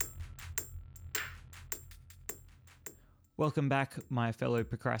Welcome back, my fellow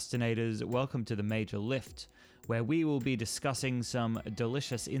procrastinators. Welcome to the Major Lift, where we will be discussing some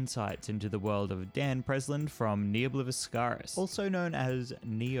delicious insights into the world of Dan Presland from Obliviscaris, also known as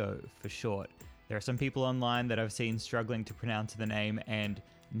Neo for short. There are some people online that I've seen struggling to pronounce the name, and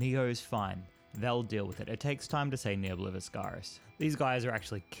Neo's fine. They'll deal with it. It takes time to say Obliviscaris. These guys are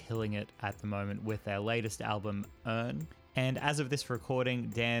actually killing it at the moment with their latest album, Earn. And as of this recording,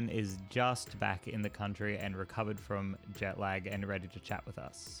 Dan is just back in the country and recovered from jet lag and ready to chat with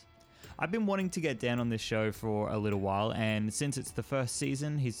us. I've been wanting to get Dan on this show for a little while, and since it's the first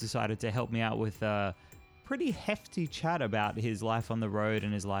season, he's decided to help me out with a pretty hefty chat about his life on the road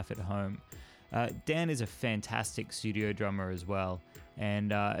and his life at home. Dan is a fantastic studio drummer as well,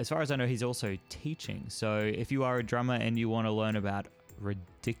 and as far as I know, he's also teaching. So if you are a drummer and you want to learn about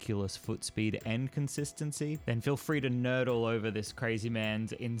ridiculous foot speed and consistency, then feel free to nerd all over this crazy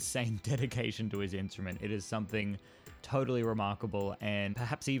man's insane dedication to his instrument. It is something totally remarkable and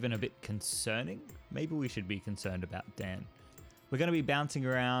perhaps even a bit concerning. Maybe we should be concerned about Dan. We're going to be bouncing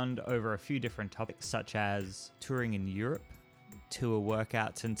around over a few different topics, such as touring in Europe, tour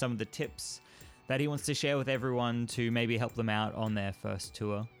workouts, and some of the tips that he wants to share with everyone to maybe help them out on their first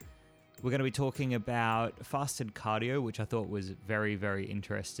tour. We're going to be talking about fasted cardio, which I thought was very, very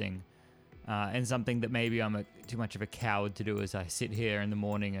interesting, and something that maybe I'm too much of a coward to do as I sit here in the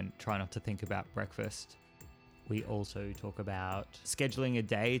morning and try not to think about breakfast. We also talk about scheduling a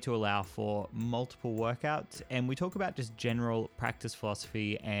day to allow for multiple workouts, and we talk about just general practice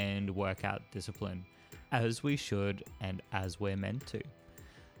philosophy and workout discipline, as we should and as we're meant to.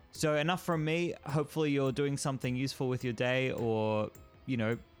 So enough from me. Hopefully you're doing something useful with your day, or,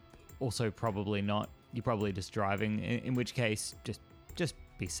 also probably not. You're probably just driving, in which case just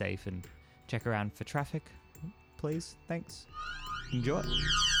be safe and check around for traffic, please. Thanks. Enjoy.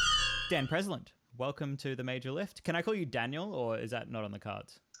 Dan Presland, welcome to the Major Lift. Can I call you Daniel, or is that not on the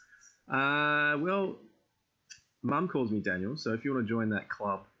cards? Well, Mum calls me Daniel, so if you want to join that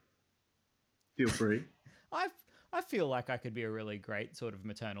club, feel free. I feel like I could be a really great sort of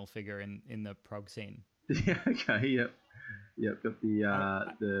maternal figure in the prog scene. Yeah, okay, yep. Got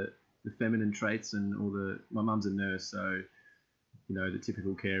the feminine traits and my mum's a nurse, so, the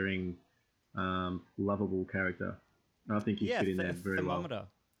typical caring, lovable character. I think you fit in there very well.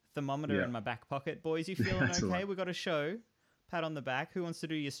 Thermometer in my back pocket. Boys, you feeling okay? Right. We got a show. Pat on the back. Who wants to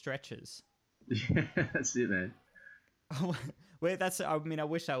do your stretches? Yeah, that's it, man. I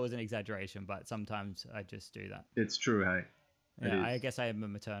wish that was an exaggeration, but sometimes I just do that. It's true, hey? Yeah, I guess I am a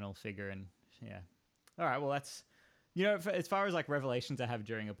maternal figure, and yeah. All right, well, that's... as far as like revelations I have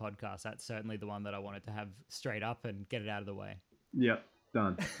during a podcast, that's certainly the one that I wanted to have straight up and get it out of the way. Yep,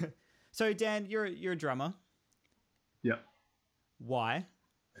 done. So, Dan, you're a drummer. Yep. Why?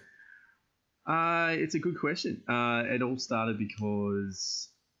 It's a good question. It all started because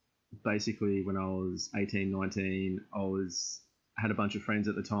basically when I was 18, 19, I had a bunch of friends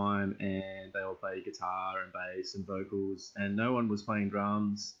at the time, and they all played guitar and bass and vocals, and no one was playing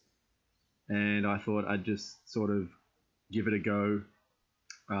drums. And I thought I'd just sort of give it a go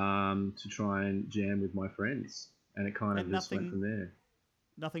to try and jam with my friends. And it kind of just went from there.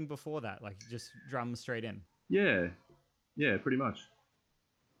 Nothing before that, like just drums straight in? Yeah, pretty much.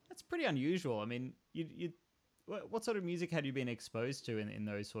 That's pretty unusual. I mean, what sort of music had you been exposed to in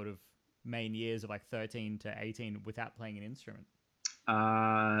those sort of main years of like 13 to 18 without playing an instrument?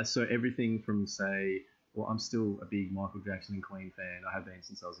 So everything from, I'm still a big Michael Jackson and Queen fan. I have been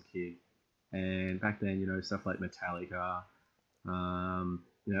since I was a kid. And back then, stuff like Metallica,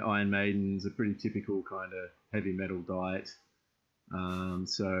 Iron Maiden's a pretty typical kind of heavy metal diet.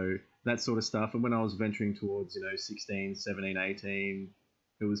 So that sort of stuff. And when I was venturing towards, 16, 17, 18,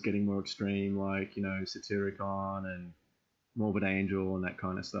 it was getting more extreme, like, Satyricon and Morbid Angel and that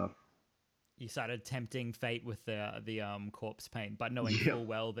kind of stuff. You started tempting fate with the corpse paint, but knowing full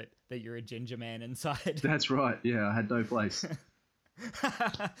well that you're a ginger man inside. That's right. Yeah, I had no place.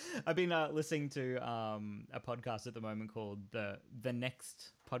 I've been listening to a podcast at the moment called the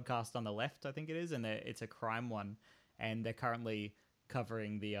Next Podcast on the Left, I think it is, and it's a crime one, and they're currently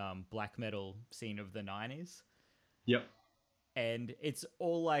covering the black metal scene of the 90s. Yep. And it's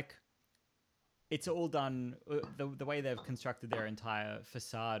all done, the way they've constructed their entire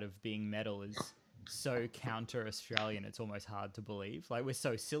facade of being metal is so counter-Australian, it's almost hard to believe. Like, we're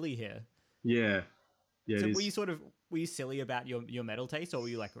so silly here. Yeah. Yeah, so were you silly about your metal taste, or were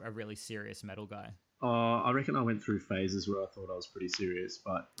you like a really serious metal guy? I reckon I went through phases where I thought I was pretty serious,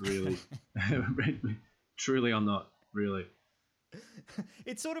 but really, truly I'm not, really.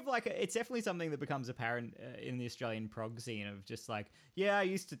 It's sort of like it's definitely something that becomes apparent in the Australian prog scene of just like, yeah, I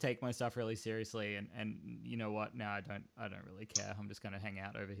used to take my stuff really seriously, and you know what? Now I don't really care. I'm just going to hang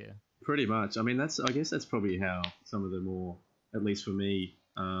out over here. Pretty much. I mean, I guess that's probably how some of the more, at least for me,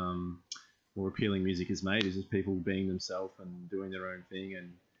 more appealing music is made. Is just people being themselves and doing their own thing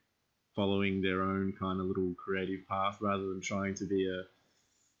and following their own kind of little creative path rather than trying to be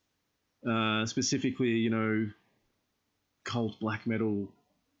a specifically, cult black metal,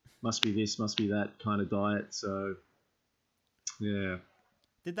 must be this, must be that kind of diet. So, yeah.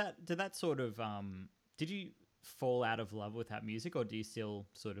 Did that sort of did you fall out of love with that music, or do you still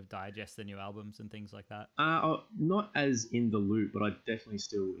sort of digest the new albums and things like that? Not as in the loop, but I definitely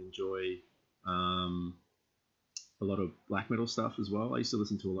still enjoy a lot of black metal stuff as well. I used to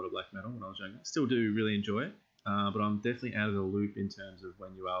listen to a lot of black metal when I was younger. Still do really enjoy it, but I'm definitely out of the loop in terms of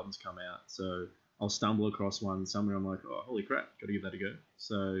when new albums come out. So I'll stumble across one somewhere. I'm like, oh, holy crap, got to give that a go.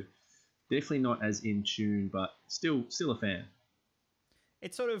 So definitely not as in tune, but still a fan.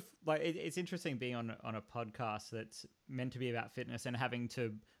 It's sort of like it's interesting being on a podcast that's meant to be about fitness and having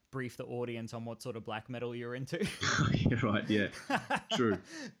to brief the audience on what sort of black metal you're into. Yeah, right. Yeah, true.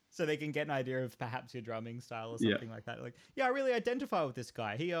 So they can get an idea of perhaps your drumming style or something like that. Like, yeah, I really identify with this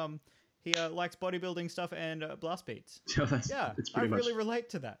guy. He likes bodybuilding stuff and blast beats. Yeah, it's pretty much... really relate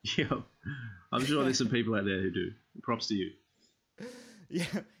to that. Yeah, I'm sure there's some people out there who do. Props to you.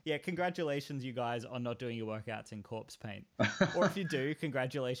 Yeah. Congratulations, you guys, on not doing your workouts in corpse paint. Or if you do,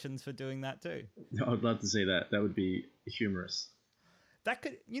 congratulations for doing that too. I'd love to see that. That would be humorous. That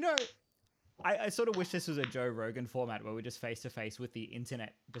could, I sort of wish this was a Joe Rogan format where we're just face to face with the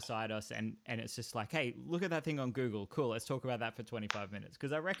internet beside us, and it's just like, hey, look at that thing on Google. Cool, let's talk about that for 25 minutes.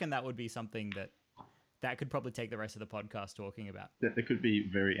 Because I reckon that would be something that could probably take the rest of the podcast talking about. That could be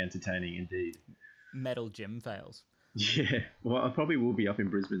very entertaining indeed. Metal gym fails. Yeah, well, I probably will be up in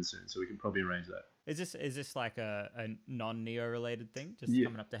Brisbane soon, so we can probably arrange that. Is this like a non-Neo related thing? Just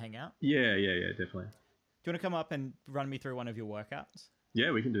coming up to hang out? Yeah, definitely. Do you want to come up and run me through one of your workouts?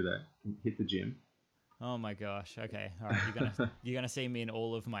 Yeah, we can do that. Hit the gym. Oh my gosh. Okay. All right. You're gonna see me in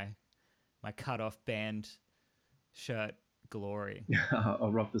all of my cut off band shirt glory.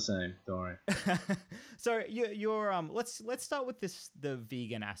 I'll rock the same. Don't worry. So you're let's start with the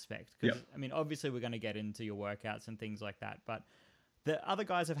vegan aspect, because I mean, obviously we're going to get into your workouts and things like that, but the other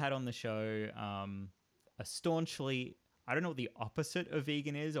guys I've had on the show are staunchly, I don't know what the opposite of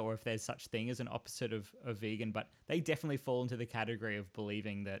vegan is, or if there's such thing as an opposite of vegan, but they definitely fall into the category of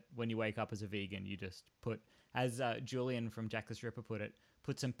believing that when you wake up as a vegan, you just put, as Julian from Jack the Stripper put it,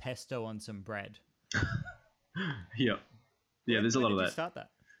 put some pesto on some bread. Yeah, there's a lot of that. When did you start that?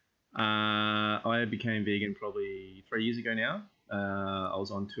 I became vegan probably 3 years ago now. I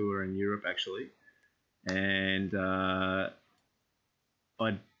was on tour in Europe actually, and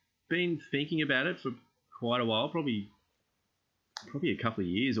I'd been thinking about it for quite a while, probably a couple of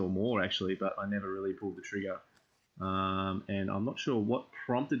years or more actually, but I never really pulled the trigger. And I'm not sure what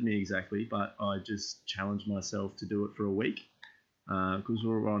prompted me exactly, but I just challenged myself to do it for a week. Because we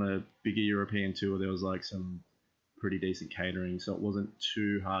were on a bigger European tour, there was like some pretty decent catering, so it wasn't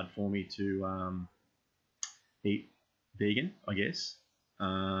too hard for me to eat vegan, I guess.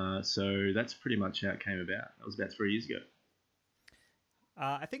 So that's pretty much how it came about. That was about 3 years ago.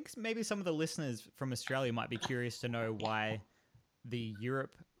 I think maybe some of the listeners from Australia might be curious to know why the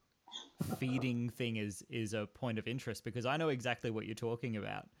Europe feeding thing is a point of interest, because I know exactly what you're talking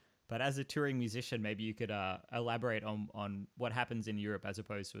about. But as a touring musician, maybe you could elaborate on what happens in Europe as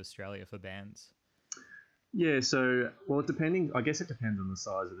opposed to Australia for bands. Yeah, so, well, I guess it depends on the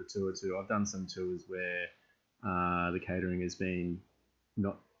size of the tour too. I've done some tours where the catering has been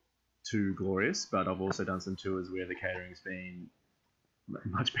not too glorious, but I've also done some tours where the catering's been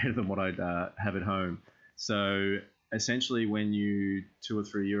much better than what I'd have at home. So essentially when you tour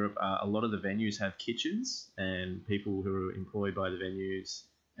through Europe, a lot of the venues have kitchens and people who are employed by the venues,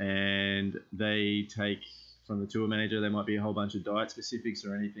 and they take from the tour manager, there might be a whole bunch of diet specifics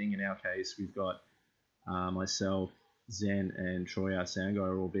or anything. In our case, we've got myself, Zen, and Troy, our sound guy,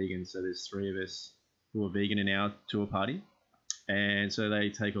 are all vegan. So there's three of us who are vegan in our tour party. And so they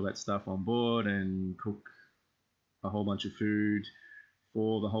take all that stuff on board and cook a whole bunch of food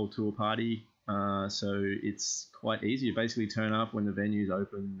for the whole tour party. So it's quite easy. You basically turn up when the venue's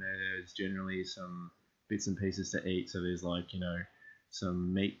open. There's generally some bits and pieces to eat. So there's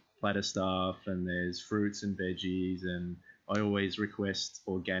some meat platter stuff, and there's fruits and veggies. And I always request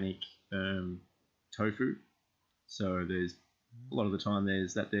organic tofu. So there's a lot of the time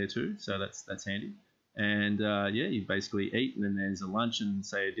there's that there too. So that's handy. And you basically eat, and then there's a lunch and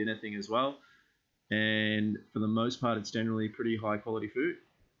say a dinner thing as well. and for the most part, it's generally pretty high quality food.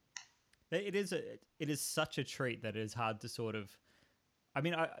 It is such a treat that it is hard to sort of. I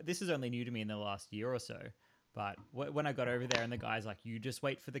mean, this is only new to me in the last year or so. But when I got over there and the guy's like, "You just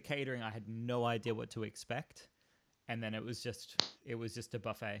wait for the catering," I had no idea what to expect, and then it was just a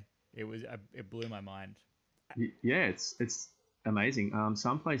buffet. It blew my mind. Yeah, it's amazing.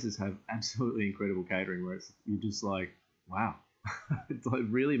 Some places have absolutely incredible catering where you're just like, wow, it like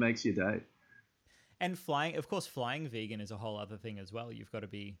really makes your day. And flying vegan is a whole other thing as well. You've got to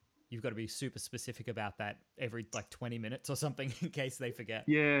be super specific about that every like 20 minutes or something in case they forget.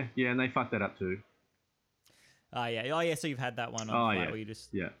 Yeah, and they fuck that up too. Oh yeah. So you've had that one on the flight where you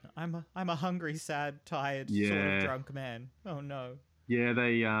just I'm a hungry, sad, tired, sort of drunk man. Oh no. Yeah,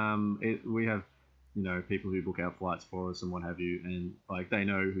 we have people who book our flights for us and what have you, and like they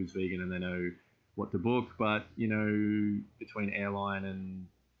know who's vegan and they know what to book, but between airline and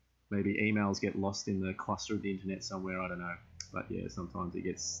maybe emails get lost in the cluster of the internet somewhere. I don't know, but yeah, sometimes it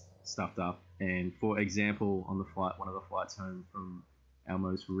gets stuffed up. And for example, on one of the flights home from our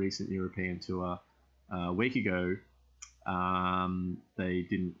most recent European tour a week ago, they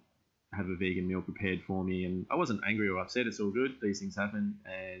didn't have a vegan meal prepared for me, and I wasn't angry or upset. It's all good. These things happen.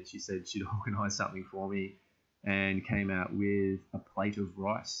 And she said she'd organised something for me and came out with a plate of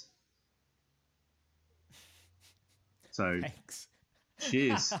rice. So, thanks.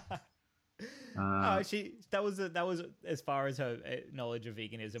 Cheers. That was as far as her knowledge of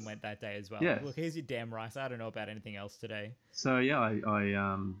veganism went that day as well. Yeah. Look, here's your damn rice. I don't know about anything else today. So yeah,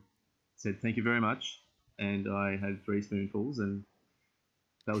 I said thank you very much, and I had 3 spoonfuls, and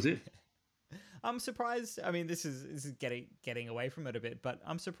that was it. I'm surprised. I mean, this is getting away from it a bit, but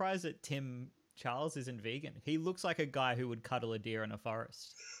I'm surprised that Tim Charles isn't vegan. He looks like a guy who would cuddle a deer in a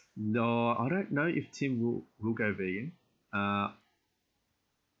forest. No, I don't know if Tim will go vegan.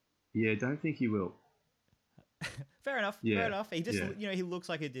 Yeah, don't think he will. Fair enough. He just he looks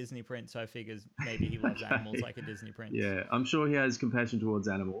like a Disney prince, so I figures maybe he loves animals like a Disney prince. Yeah, I'm sure he has compassion towards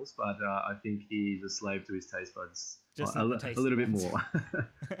animals, but I think he's a slave to his taste buds. Just a little bit more.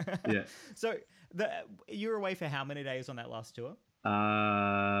 Yeah. So you were away for how many days on that last tour?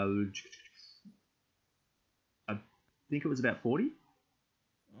 I think it was about 40.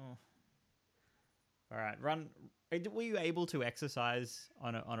 Oh. All right, run. Were you able to exercise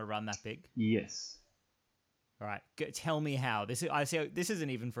on a run that big? Yes. All right, tell me how. This isn't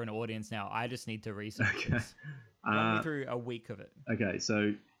even for an audience now. I just need to research this. Run me through a week of it. Okay,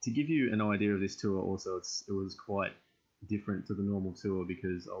 so to give you an idea of this tour, also it was quite different to the normal tour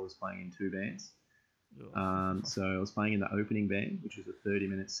because I was playing in 2 bands. So I was playing in the opening band, which was a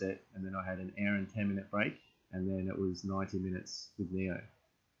 30-minute set, and then I had an hour and 10-minute break, and then it was 90 minutes with Neo.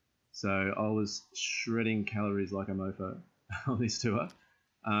 So I was shredding calories like a mofo on this tour.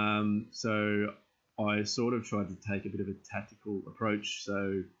 So I sort of tried to take a bit of a tactical approach.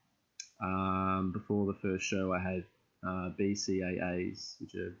 So before the first show, I had BCAAs,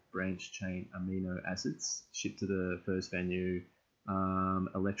 which are branched chain amino acids, shipped to the first venue,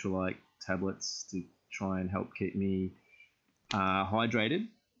 electrolyte tablets to try and help keep me hydrated,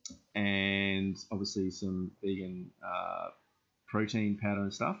 and obviously some vegan protein powder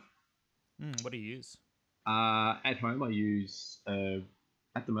and stuff. What do you use? At home, I use,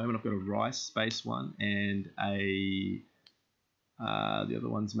 at the moment, I've got a rice-based one and the other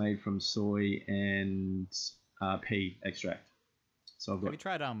one's made from soy and pea extract. So have you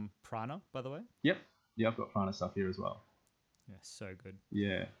tried Prana, by the way? Yep. Yeah, I've got Prana stuff here as well. Yeah, so good.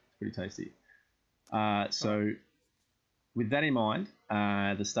 Yeah, it's pretty tasty. So with that in mind,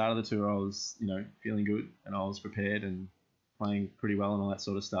 the start of the tour, I was, feeling good and I was prepared and playing pretty well and all that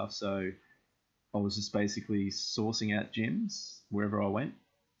sort of stuff. So I was just basically sourcing out gyms wherever I went,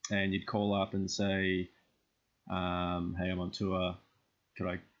 and you'd call up and say, hey, I'm on tour. Could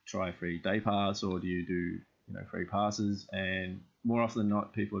I try a free day pass, or do you do, free passes? And more often than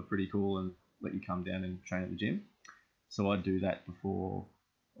not, people are pretty cool and let you come down and train at the gym. So I'd do that before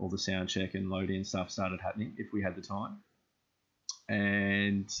all the sound check and load in stuff started happening, if we had the time.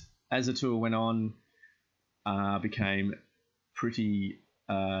 And as the tour went on, became pretty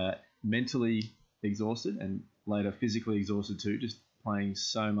mentally exhausted and later physically exhausted too, just playing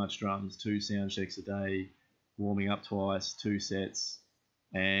so much drums, 2 sound checks a day, warming up twice, 2 sets,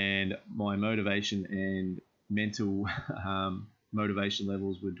 and my motivation and mental motivation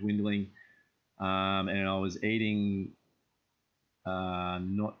levels were dwindling, and I was eating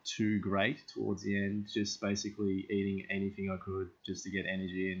not too great towards the end, just basically eating anything I could just to get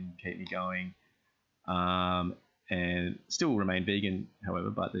energy and keep me going, and still remain vegan,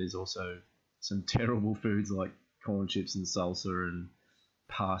 however, but there's also some terrible foods like corn chips and salsa and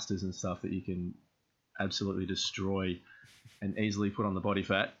pastas and stuff that you can absolutely destroy and easily put on the body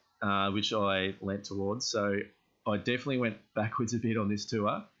fat, which I leant towards. So I definitely went backwards a bit on this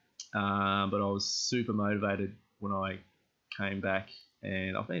tour, but I was super motivated when I came back,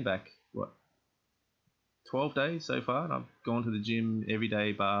 and I've been back, 12 days so far, and I've gone to the gym every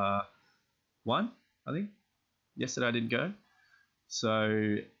day bar one, I think. Yesterday I didn't go.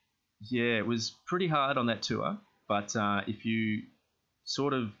 So, yeah, it was pretty hard on that tour, but if you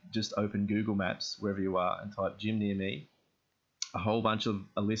sort of just open Google Maps wherever you are and type gym near me, a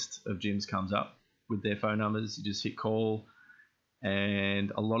list of gyms comes up with their phone numbers. You just hit call,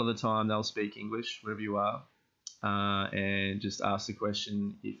 and a lot of the time they'll speak English wherever you are, and just ask the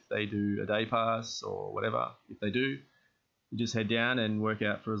question if they do a day pass or whatever. If they do, you just head down and work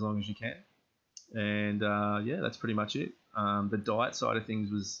out for as long as you can. And yeah, that's pretty much it. The diet side of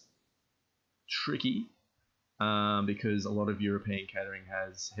things was tricky, because a lot of European catering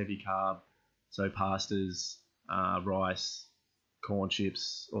has heavy carb, so pastas, rice, corn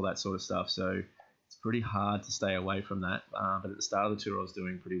chips, all that sort of stuff. So it's pretty hard to stay away from that. But at the start of the tour, I was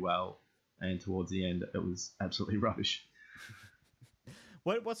doing pretty well, and towards the end, it was absolutely rubbish.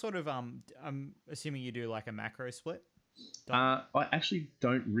 What sort of I'm assuming you do like a macro split? I actually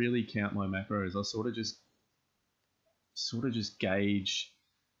don't really count my macros. I sort of just gauge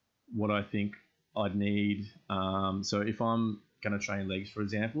what I think I'd need. So if I'm going to train legs, for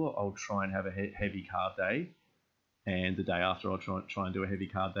example, I'll try and have a heavy carb day, and the day after I'll try and do a heavy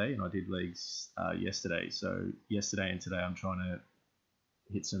carb day. And I did legs yesterday. So yesterday and today I'm trying to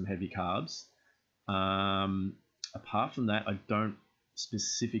hit some heavy carbs. Apart from that, I don't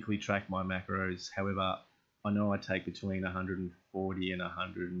specifically track my macros. However, I know I take between 140 and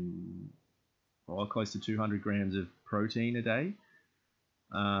 100, close to 200 grams of protein a day.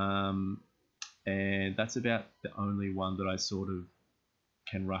 And that's about the only one that I sort of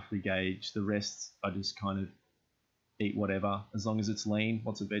can roughly gauge. The rest, I just kind of eat whatever, as long as it's lean,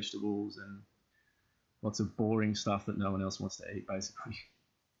 lots of vegetables and lots of boring stuff that no one else wants to eat, basically.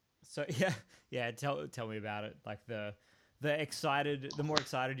 So yeah. Tell me about it. Like the more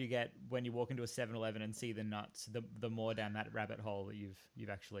excited you get when you walk into a 7-Eleven and see the nuts, the more down that rabbit hole that you've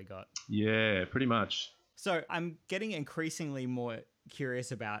actually got. Yeah, pretty much. So I'm getting increasingly more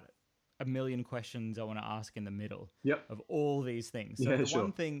curious about a million questions I want to ask in the middle of all these things. So the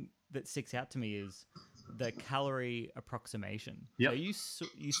one thing that sticks out to me is the calorie approximation. Yep. So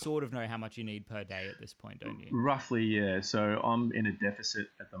you sort of know how much you need per day at this point, don't you? Roughly, yeah. So I'm in a deficit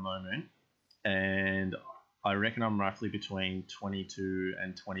at the moment, and I reckon I'm roughly between 22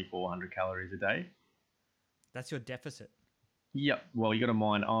 and 2,400 calories a day. That's your deficit? Yep. Well, you got to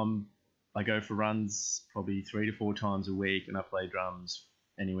mind, I go for runs probably 3 to 4 times a week, and I play drums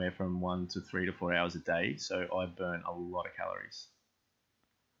anywhere from 1 to 3 to 4 hours a day. So I burn a lot of calories.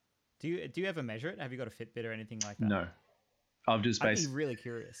 Do you ever measure it? Have you got a Fitbit or anything like that? No. I'd be really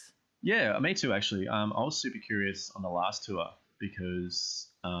curious. Yeah, me too, actually. I was super curious on the last tour because,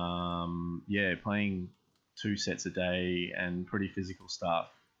 playing 2 sets a day and pretty physical stuff,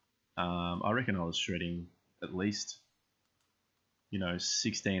 I reckon I was shredding at least,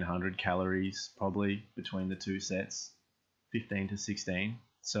 1,600 calories probably between the 2 sets, 15 to 16.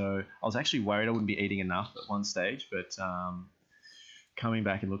 So I was actually worried I wouldn't be eating enough at one stage, but coming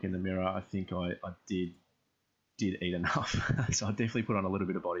back and looking in the mirror, I think I did eat enough. So I definitely put on a little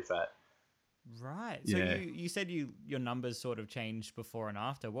bit of body fat. Right. So you said your numbers sort of changed before and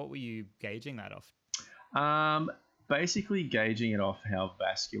after. What were you gauging that off? Basically gauging it off how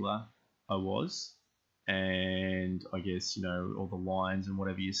vascular I was, and I guess all the lines and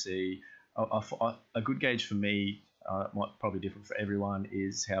whatever you see. A good gauge for me, might probably different for everyone,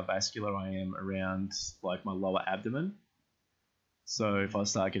 is how vascular I am around like my lower abdomen. So if I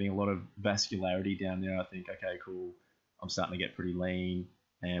start getting a lot of vascularity down there, I think, okay, cool, I'm starting to get pretty lean.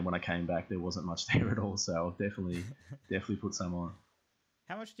 And when I came back, there wasn't much there at all. So I'll definitely put some on.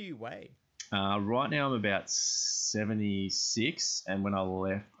 How much do you weigh? Right now I'm about 76, and when I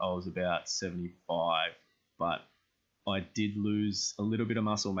left, I was about 75. But I did lose a little bit of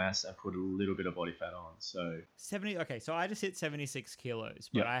muscle mass and put a little bit of body fat on. So 70. Okay, so I just hit 76 kilos,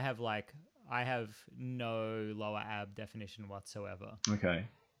 but I have no lower ab definition whatsoever. Okay.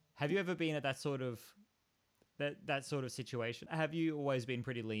 Have you ever been at that sort of situation? Have you always been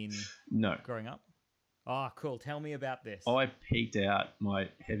pretty lean? No. Growing up? Oh, cool. Tell me about this. I peaked out. My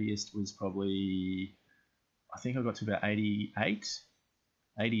heaviest was probably, I think I got to about 88,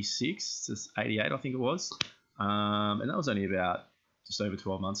 86 to 88, I think it was. And that was only about just over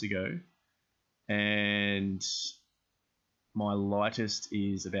 12 months ago. And my lightest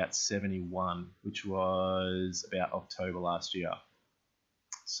is about 71, which was about October last year.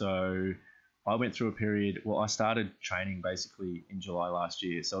 So I went through a period. Well, I started training basically in July last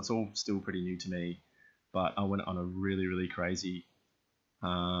year, so it's all still pretty new to me. But I went on a really, really crazy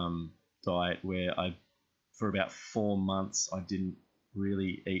diet where for about 4 months, I didn't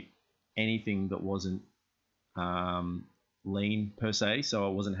really eat anything that wasn't lean per se. So I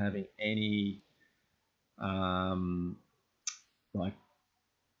wasn't having any um, like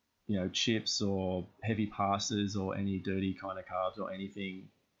chips or heavy pastas or any dirty kind of carbs or anything.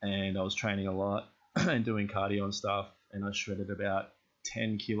 And I was training a lot and doing cardio and stuff, and I shredded about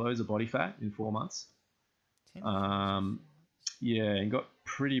 10 kilos of body fat in 4 months. 10 kilos. Yeah, and got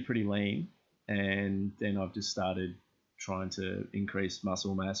pretty lean, and then I've just started trying to increase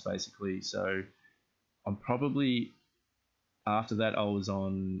muscle mass basically. So I'm probably after that I was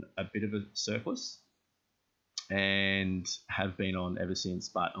on a bit of a surplus and have been on ever since,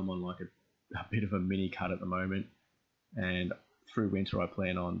 but I'm on like a bit of a mini cut at the moment, and through winter I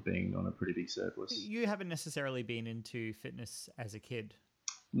plan on being on a pretty big surplus. You haven't necessarily been into fitness as a kid?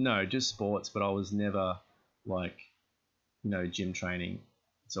 No, just sports, but I was never like, gym training.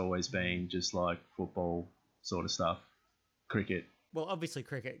 It's always been just like football sort of stuff, cricket. Well, obviously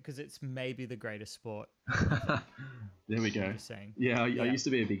cricket, because it's maybe the greatest sport. There we go. I'm just saying. Yeah, I used to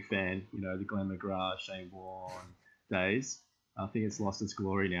be a big fan, the Glenn McGrath, Shane Warne days. I think it's lost its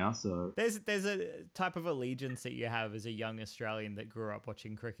glory now. So there's a type of allegiance that you have as a young Australian that grew up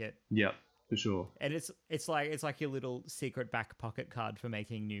watching cricket. Yep, for sure. And it's like your little secret back pocket card for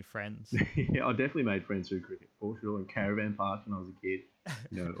making new friends. Yeah, I definitely made friends through cricket for sure. In caravan parks when I was a kid,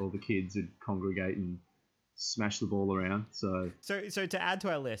 all the kids would congregate and smash the ball around. So to add to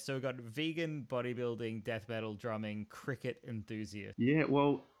our list, so we've got vegan, bodybuilding, death metal, drumming, cricket enthusiast. Yeah,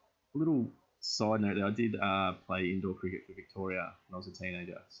 well, a little side note there, I did play indoor cricket for Victoria when I was a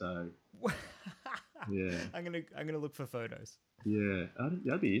teenager. So yeah, I'm gonna look for photos. Yeah,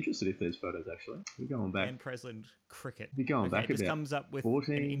 I'd be interested if there's photos actually. We're going back. And Presland cricket. We're going back this about comes up with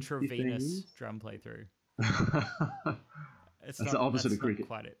 14, an intravenous drum playthrough. That's the opposite of cricket.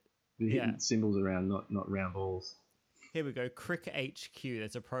 Quite it. You're hitting symbols around, not round balls. Here we go. Crick HQ.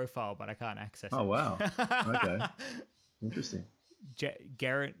 There's a profile, but I can't access it. Oh wow. Okay. Interesting.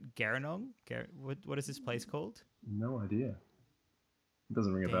 Garanong? What is this place called? No idea. It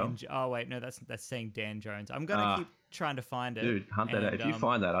doesn't ring a bell. Oh wait, no, that's saying Dan Jones. I'm gonna keep trying to find it. Dude, hunt that out. If you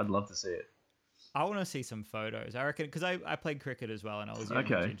find that, I'd love to see it. I want to see some photos. I reckon because I played cricket as well, and I was the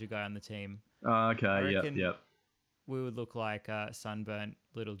only ginger guy on the team. Okay. Yep. We would look like sunburnt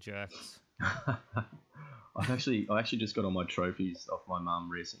little jerks. I actually just got all my trophies off my mum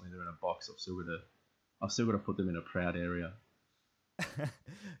recently. They're in a box. I've still got to put them in a proud area.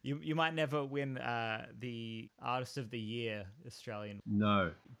 You might never win the Artist of the Year Australian.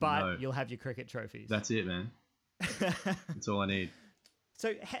 No. But you'll have your cricket trophies. That's it, man. That's all I need.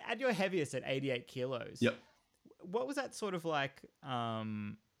 So at your heaviest at 88 kilos. Yep. What was that sort of like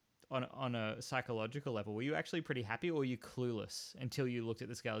on a psychological level? Were you actually pretty happy, or were you clueless until you looked at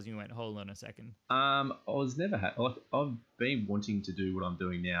the scales and you went, hold on a second? I was never happy. I've been wanting to do what I'm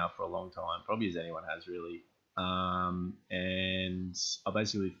doing now for a long time, probably as anyone has really. And I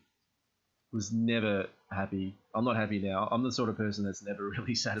basically was never happy. I'm not happy now. I'm the sort of person that's never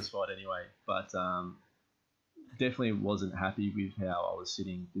really satisfied anyway, but definitely wasn't happy with how I was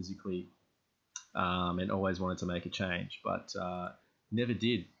sitting physically, and always wanted to make a change, but never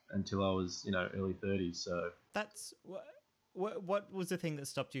did until I was, early 30s. So that's what was the thing that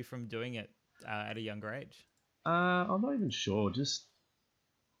stopped you from doing it at a younger age? I'm not even sure. Just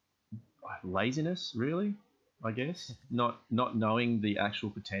laziness, really. I guess not knowing the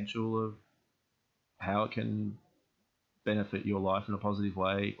actual potential of how it can benefit your life in a positive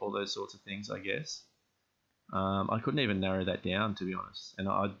way, all those sorts of things, I guess. I couldn't even narrow that down, to be honest. And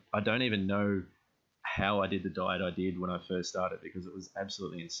I don't even know how I did the diet I did when I first started, because it was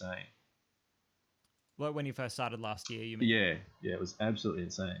absolutely insane. Like when you first started last year, you mean? Yeah, it was absolutely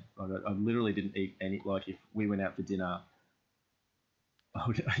insane. Like I literally didn't eat any, like if we went out for dinner, I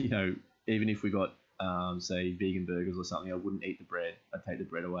would, even if we got say vegan burgers or something, I wouldn't eat the bread. I'd take the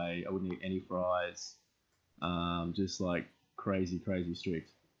bread away. I wouldn't eat any fries. Just like crazy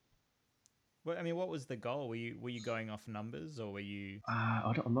strict. Well, I mean, what was the goal? Were you going off numbers, or were you?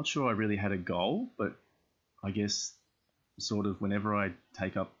 I'm not sure I really had a goal, but I guess sort of whenever I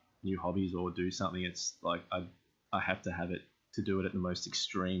take up new hobbies or do something, it's like I have to have it to do it at the most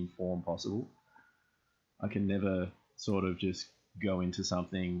extreme form possible. I can never sort of just go into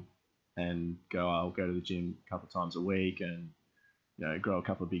something and go, I'll go to the gym a couple of times a week and, grow a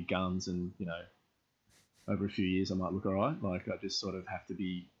couple of big guns and, over a few years I might look all right. Like I just sort of have to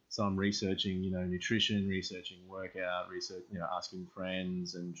be So I'm researching, nutrition, researching workout, asking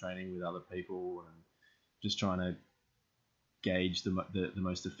friends and training with other people, and just trying to gauge the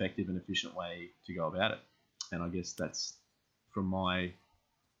most effective and efficient way to go about it. And I guess that's from my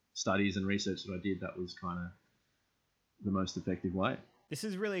studies and research that I did, that was kind of the most effective way. This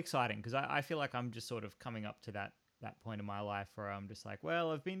is really exciting because I feel like I'm just sort of coming up to that point in my life where I'm just like,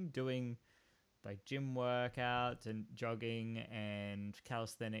 well, I've been doing like gym workouts and jogging and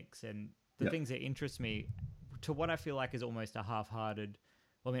calisthenics and the things that interest me to what I feel like is almost a half-hearted.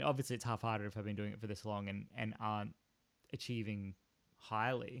 Well, I mean, obviously it's half-hearted if I've been doing it for this long and aren't achieving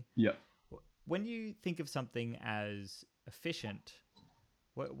highly. Yeah. When you think of something as efficient,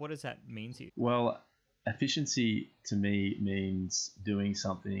 what does that mean to you? Well, efficiency to me means doing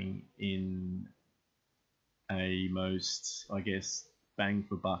something in a most, I guess, bang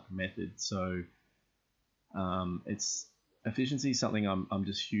for buck method. So it's efficiency is something I'm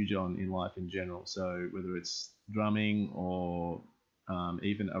just huge on in life in general. So whether it's drumming or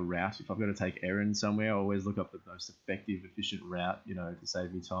even a route, if I've got to take errands somewhere, I always look up the most effective, efficient route, to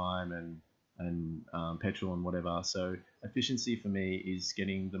save me time and petrol and whatever. So efficiency for me is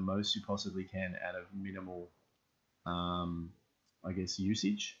getting the most you possibly can out of minimal, I guess,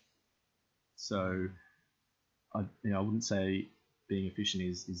 usage. So I wouldn't say being efficient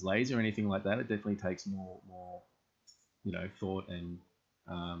is lazy or anything like that. It definitely takes more thought and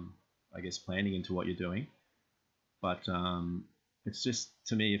I guess planning into what you're doing. But it's just,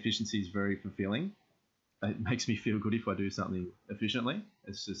 to me, efficiency is very fulfilling. It makes me feel good if I do something efficiently.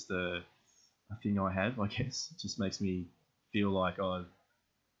 It's just a thing I have, I guess. It just makes me feel like I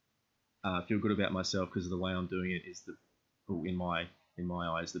feel good about myself because of the way I'm doing it is in my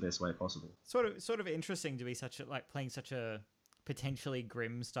eyes, the best way possible. Sort of interesting to be playing such a potentially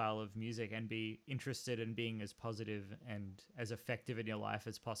grim style of music and be interested in being as positive and as effective in your life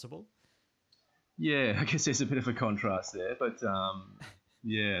as possible. Yeah, I guess there's a bit of a contrast there, but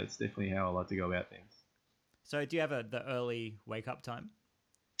yeah, it's definitely how I like to go about things. So do you have the early wake up time?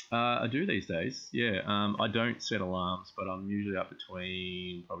 I do these days, yeah. I don't set alarms, but I'm usually up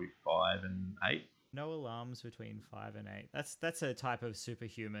between probably 5 and 8. No alarms between 5 and 8. That's a type of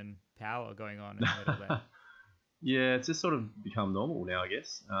superhuman power going on in the middle there. Yeah, it's just sort of become normal now, I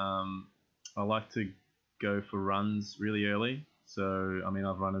guess. I like to go for runs really early. So, I mean,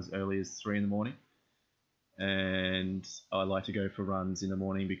 I've run as early as 3 in the morning. And I like to go for runs in the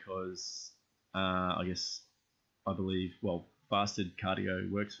morning because I believe, fasted cardio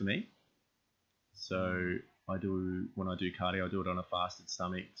works for me. So when I do cardio, I do it on a fasted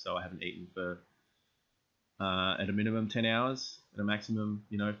stomach. So I haven't eaten for, at a minimum, 10 hours, at a maximum,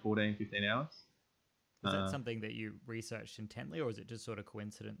 14, 15 hours. Was that something that you researched intently, or was it just sort of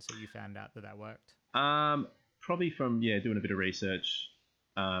coincidence that you found out that worked? Probably from doing a bit of research.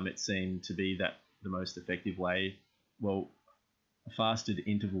 It seemed to be that the most effective way. Well, fasted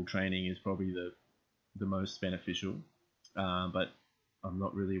interval training is probably the most beneficial, but I'm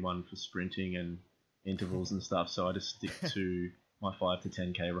not really one for sprinting and intervals and stuff. So I just stick to my 5 to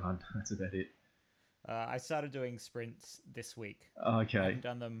 10K run. That's about it. I started doing sprints this week. Okay. I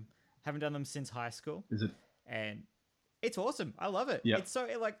haven't done them since high school. Is it? And it's awesome. I love it. Yep. It's so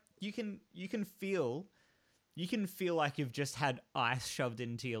like you can feel like you've just had ice shoved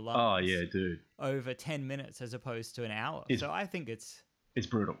into your lungs. Oh yeah, dude. Over 10 minutes as opposed to an hour. So I think it's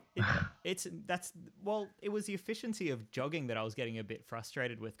brutal. It was the efficiency of jogging that I was getting a bit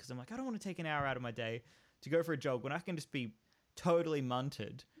frustrated with because I'm like, I don't want to take an hour out of my day to go for a jog when I can just be totally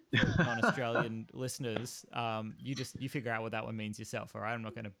munted. For non-Australian listeners, you figure out what that one means yourself. All right, we're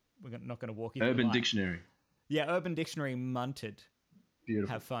not gonna walk you. Urban Dictionary. Yeah, Urban Dictionary munted.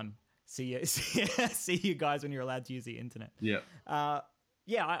 Beautiful. Have fun. See you guys when you're allowed to use the internet. Yeah. I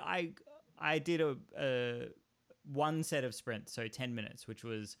did a one set of sprints, so 10 minutes, which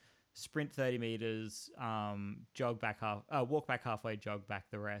was sprint 30 meters, walk back halfway, jog back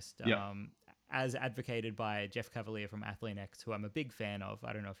the rest. Yeah. As advocated by Jeff Cavalier from Athlete X, who I'm a big fan of.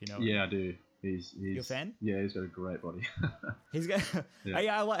 I don't know if you know him. Yeah, I do. He's You're a fan? Yeah, he's got a great body. He's got.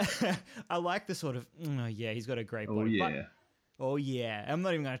 Yeah. I like the sort of. Yeah, he's got a great body. Oh yeah. I'm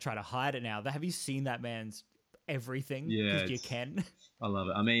not even going to try to hide it now. Have you seen that man's everything? Yeah, because you can. I love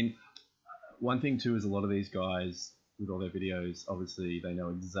it. I mean, one thing too is a lot of these guys with all their videos, obviously they know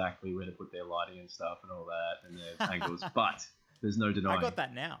exactly where to put their lighting and stuff and all that and their angles, but there's no denying. I got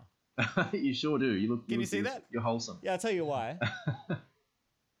that now. You sure do. Can you see that? You're wholesome. Yeah, I'll tell you why.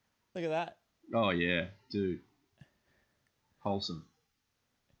 Look at that. Oh yeah, dude. Wholesome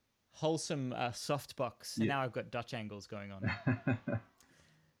softbox. And now I've got Dutch angles going on.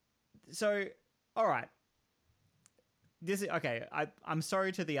 So, all right. this is okay. I'm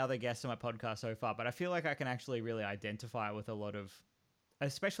sorry to the other guests on my podcast so far, but I feel like I can actually really identify with a lot of,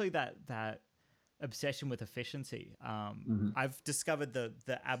 especially that obsession with efficiency. I've discovered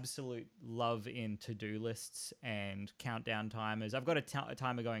the absolute love in to-do lists and countdown timers. I've got a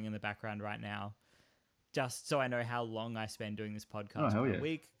timer going in the background right now, just so I know how long I spend doing this podcast per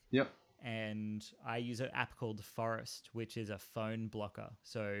week. Yep. And I use an app called Forest, which is a phone blocker.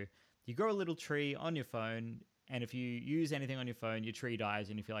 So you grow a little tree on your phone, and if you use anything on your phone, your tree dies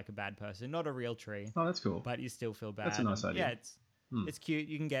and you feel like a bad person. Not a real tree. Oh, that's cool. But you still feel bad. That's a nice idea. Yeah, it's cute.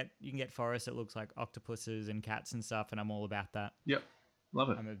 You can get Forest. It looks like octopuses and cats and stuff, and I'm all about that. Yep. Love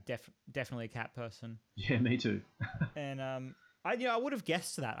it. I'm definitely a cat person. Yeah, me too. And I would have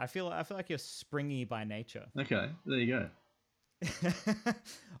guessed that. I feel like you're springy by nature. Okay, there you go.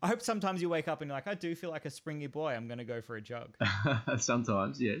 I hope sometimes you wake up and you're like, I do feel like a springy boy. I'm going to go for a jog.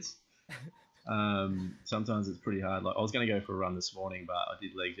 Sometimes, yes. Sometimes it's pretty hard. Like I was going to go for a run this morning, but I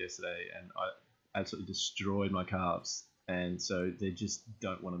did legs yesterday and I absolutely destroyed my calves. And so they just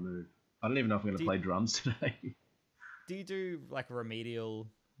don't want to move. I don't even know if I'm going to play drums today. Do you do like remedial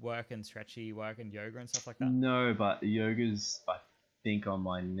work and stretchy work and yoga and stuff like that? No, but yoga's, I think, on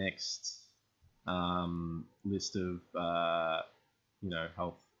my next list of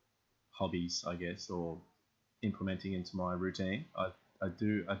health hobbies, I guess, or implementing into my routine. I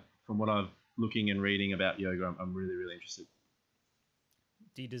do from what I've looking and reading about yoga, I'm really, really interested.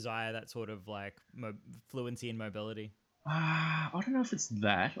 Do you desire that sort of like fluency and mobility? I don't know if it's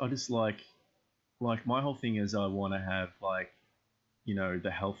that. I just like my whole thing is I want to have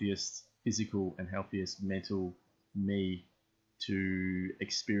the healthiest physical and healthiest mental me to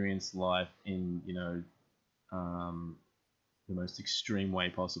experience life in the most extreme way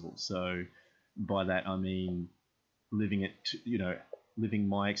possible. So by that I mean living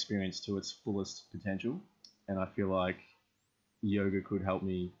my experience to its fullest potential, and I feel like yoga could help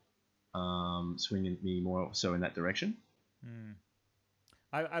me swing me more so in that direction.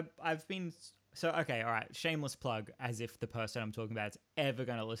 I've been so okay, all right, shameless plug, as if the person I'm talking about is ever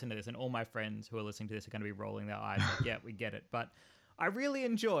going to listen to this, and all my friends who are listening to this are going to be rolling their eyes like, yeah, we get it. But I really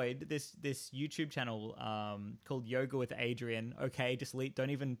enjoyed this YouTube channel called Yoga with Adrian. Okay, just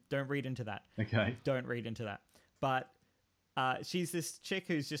don't read into that. Okay. Don't read into that. But she's this chick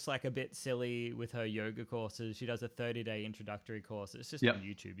who's just like a bit silly with her yoga courses. She does a 30-day introductory course. It's just on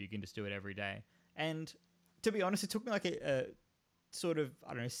YouTube. You can just do it every day. And to be honest, it took me like a sort of,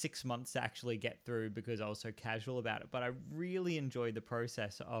 6 months to actually get through because I was so casual about it. But I really enjoyed the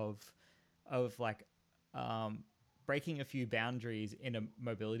process of like breaking a few boundaries in a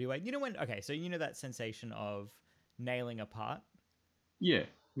mobility way. You know so you know that sensation of nailing a part? Yeah.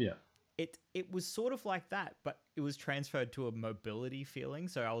 It was sort of like that, but it was transferred to a mobility feeling.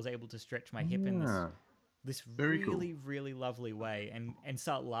 So I was able to stretch my hip in this really, really lovely way and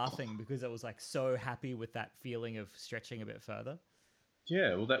start laughing because I was like so happy with that feeling of stretching a bit further.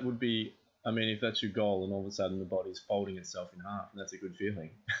 Yeah, well, that would be, if that's your goal and all of a sudden the body's folding itself in half, and that's a good feeling.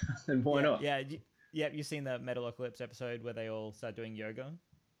 And why not? Yeah, you've seen the Metalocalypse episode where they all start doing yoga?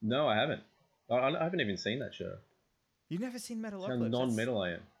 No, I haven't. I haven't even seen that show. You've never seen Metalocalypse? How non-metal I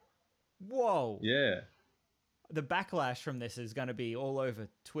am. Whoa. Yeah. The backlash from this is going to be all over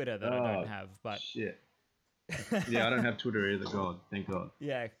Twitter that I don't have, but... Shit. Yeah, I don't have Twitter either. God, thank God.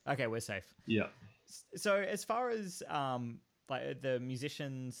 Yeah, okay, we're safe. Yeah. So as far as like the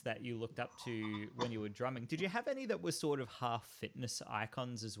musicians that you looked up to when you were drumming, did you have any that were sort of half fitness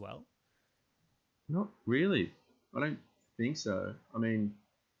icons as well? Not really. I don't think so. Gene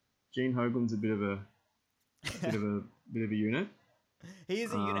Hoglan's a bit of a unit. He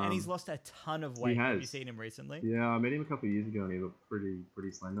is a unit, and he's lost a ton of weight. Have you seen him recently? Yeah, I met him a couple of years ago, and he looked pretty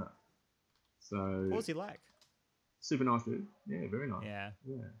slender. So what was he like? Super nice dude. Yeah, very nice. Yeah.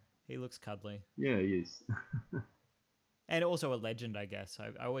 Yeah. He looks cuddly. Yeah, he is. And also a legend, I guess.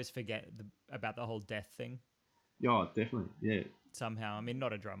 I always forget about the whole death thing. Yeah, definitely. Yeah. Somehow.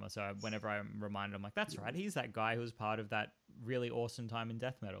 Not a drummer, so whenever I'm reminded, I'm like, that's right. He's that guy who was part of that really awesome time in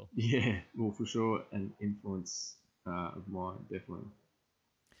death metal. Yeah, well, for sure, an influence of mine, definitely.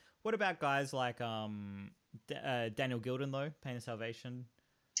 What about guys like Daniel Gilden, though? Pain of Salvation?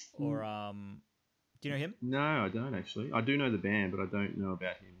 Or, do you know him? No, I don't actually. I do know the band, but I don't know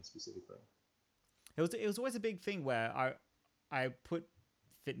about him specifically. It was always a big thing where I put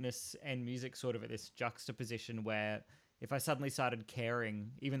fitness and music sort of at this juxtaposition where if I suddenly started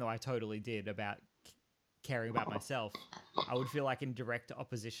caring, even though I totally did, about caring about myself, I would feel like in direct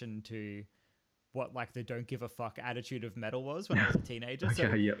opposition to what like the don't give a fuck attitude of metal was when I was a teenager. Okay,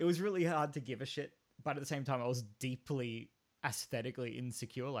 so It was really hard to give a shit, but at the same time I was deeply aesthetically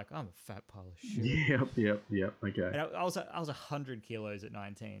insecure, like I'm a fat pile of shit. Yep. Okay. And I was 100 kilos at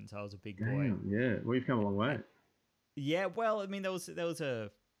 19, so I was a big boy. Damn. Yeah. Well, you've come a long way. Yeah, well, I mean, there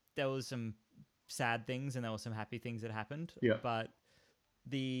was some sad things and there were some happy things that happened. Yeah. But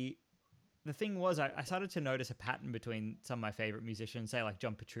the thing was, I started to notice a pattern between some of my favorite musicians, say like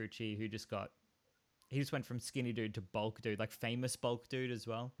John Petrucci, who he just went from skinny dude to bulk dude, like famous bulk dude as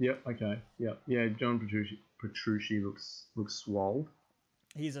well. Yep. Okay. Yep. Yeah. John Petrucci looks swole.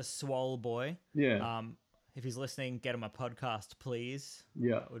 He's a swole boy. Yeah. If he's listening, get him a podcast, please.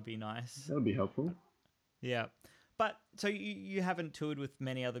 Yeah. That would be nice. That would be helpful. Yeah. But so you haven't toured with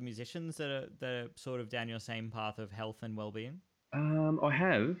many other musicians that are sort of down your same path of health and well-being? I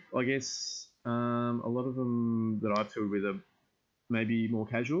have. I guess a lot of them that I've toured with are maybe more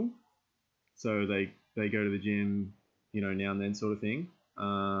casual. So they go to the gym, now and then sort of thing.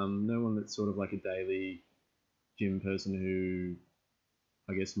 No one that's sort of like a daily gym person who,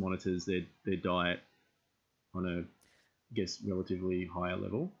 I guess, monitors their diet on a, I guess, relatively higher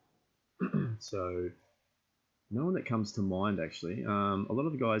level. So no one that comes to mind, actually. A lot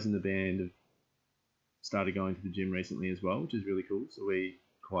of the guys in the band have started going to the gym recently as well, which is really cool. So we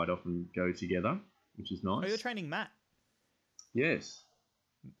quite often go together, which is nice. Oh, you're training Matt? Yes.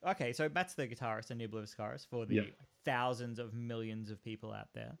 Okay, so Matt's the guitarist in Obliviscaris for the thousands of millions of people out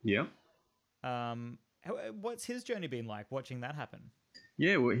there. Yeah. What's his journey been like, watching that happen?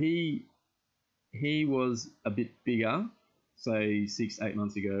 Yeah, well, he was a bit bigger, say 6-8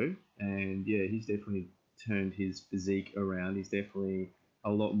 months ago, and yeah, he's definitely turned his physique around. He's definitely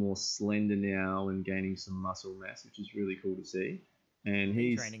a lot more slender now and gaining some muscle mass, which is really cool to see. And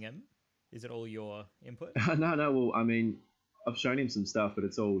he's training him. Is it all your input? No. Well, I mean, I've shown him some stuff, but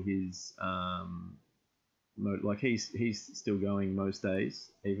it's all his. Like he's still going most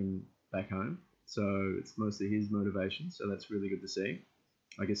days, even back home. So it's mostly his motivation. So that's really good to see.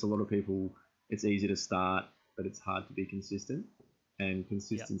 I guess a lot of people, it's easy to start, but it's hard to be consistent. And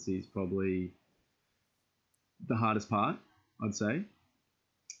consistency is probably the hardest part, I'd say.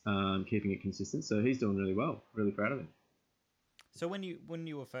 Keeping it consistent. So he's doing really well. Really proud of him. So when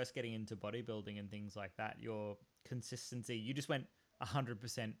you were first getting into bodybuilding and things like that, your consistency, you just went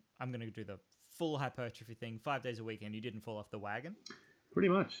 100%, I'm going to do the full hypertrophy thing 5 days a week, and you didn't fall off the wagon? Pretty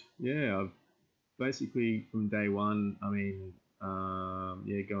much, yeah. I've basically from day one, I mean,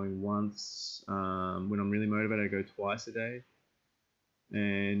 going once. When I'm really motivated, I go twice a day,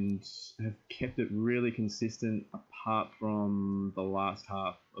 and have kept it really consistent apart from the last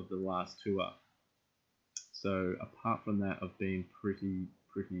half of the last tour. So apart from that, I've been pretty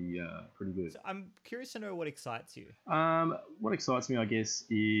good. So I'm curious to know what excites you. What excites me, I guess,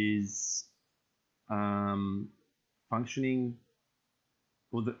 is functioning.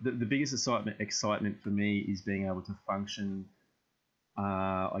 Well, the biggest excitement for me is being able to function.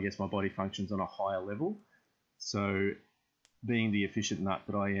 I guess my body functions on a higher level. So being the efficient nut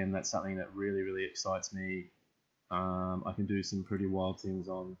that I am, that's something that really, really excites me. I can do some pretty wild things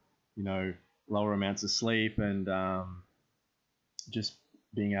on, lower amounts of sleep and just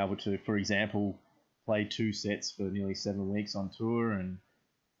being able to, for example, play 2 sets for nearly 7 weeks on tour, and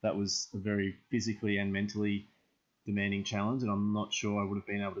that was a very physically and mentally demanding challenge, and I'm not sure I would have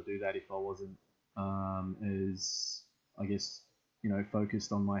been able to do that if I wasn't as, I guess,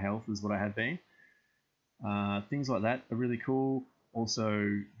 focused on my health as what I had been. Things like that are really cool.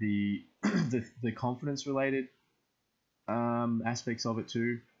 Also, the the confidence related aspects of it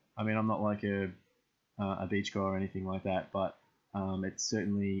too. I mean, I'm not like a beach guy or anything like that, but it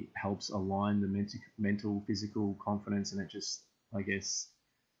certainly helps align the mental, physical confidence, and it just, I guess,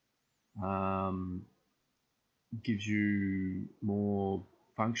 gives you more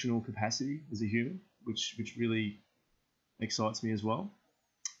functional capacity as a human, which really excites me as well.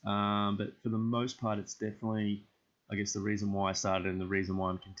 But for the most part, it's definitely, I guess, the reason why I started and the reason why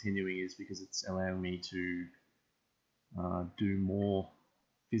I'm continuing is because it's allowing me to do more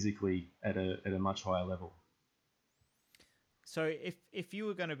physically at a much higher level. So if you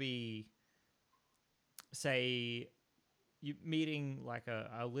were going to be, say, you meeting like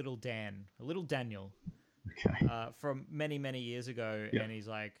a little Daniel, okay, from many, many years ago, yep. And he's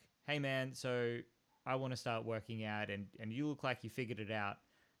like, hey man, so I want to start working out, and you look like you figured it out,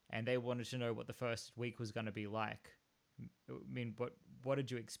 and they wanted to know what the first week was going to be like. I mean, what did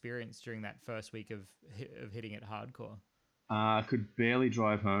you experience during that first week of hitting it hardcore? I could barely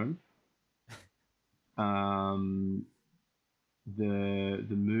drive home. The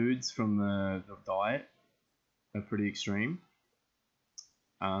moods from the diet are pretty extreme.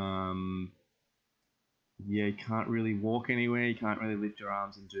 You can't really walk anywhere. You can't really lift your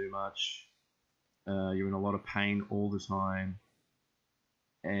arms and do much. You're in a lot of pain all the time,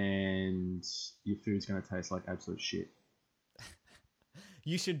 and your food's going to taste like absolute shit.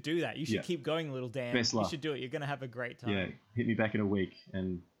 You should do that. You should keep going, little Dan. Best luck. You should do it. You're going to have a great time. Yeah, hit me back in a week,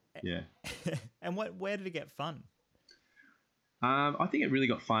 and yeah. And where did it get fun? I think it really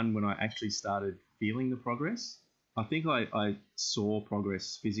got fun when I actually started feeling the progress. I think I saw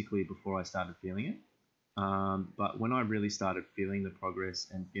progress physically before I started feeling it. But when I really started feeling the progress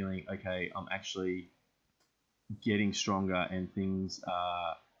and feeling, okay, I'm actually getting stronger and things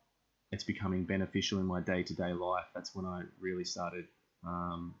it's becoming beneficial in my day-to-day life, that's when I really started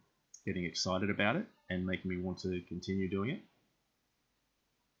getting excited about it and making me want to continue doing it.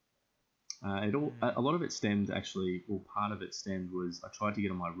 A lot of it stemmed actually, well, part of it stemmed was I tried to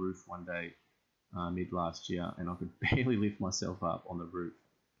get on my roof one day mid last year, and I could barely lift myself up on the roof.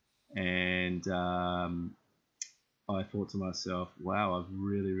 And I thought to myself, wow, I've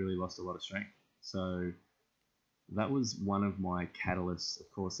really, really lost a lot of strength. So that was one of my catalysts.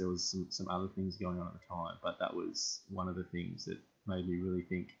 Of course, there was some other things going on at the time, but that was one of the things that made me really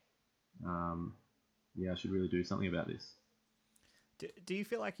think, I should really do something about this. Do you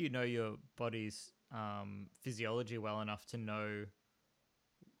feel like you know your body's physiology well enough to know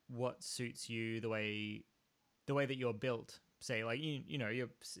what suits you, the way that you're built? Say, like you know, did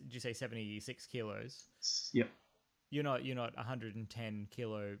you say 76 kilos? Yep. You're not 110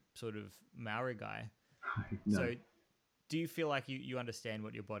 kilo sort of Maori guy. No. So, do you feel like you understand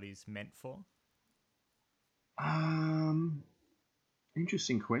what your body's meant for?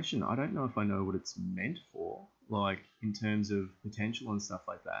 Interesting question. I don't know if I know what it's meant for, like in terms of potential and stuff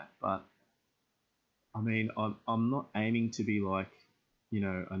like that. But I mean, I'm not aiming to be like,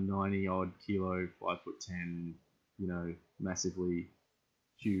 a 90 odd kilo, 5'10", massively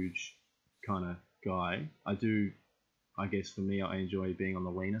huge kind of guy. I guess for me, I enjoy being on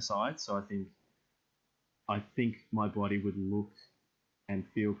the leaner side. So I think my body would look and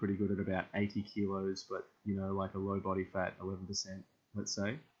feel pretty good at about 80 kilos, but like a low body fat, 11%, let's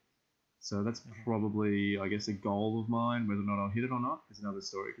say. So that's probably, I guess, a goal of mine. Whether or not I'll hit it or not is another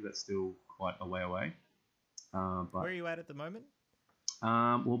story, because that's still quite a way away. But where are you at the moment?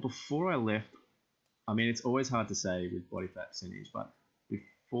 Well, before I left, I mean, it's always hard to say with body fat percentage, but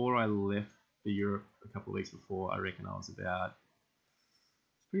before I left for Europe a couple of weeks before, I reckon I was about,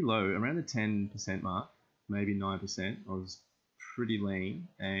 pretty low, around the 10% mark, maybe 9%. I was pretty lean,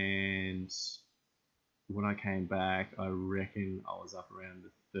 and when I came back, I reckon I was up around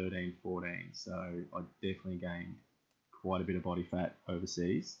the 13, 14. So I definitely gained quite a bit of body fat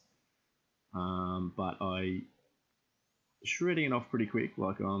overseas. But I shredding it off pretty quick,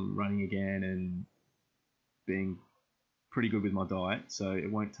 like I'm running again and being pretty good with my diet. So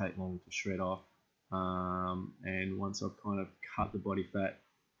it won't take long to shred off. And once I've kind of cut the body fat,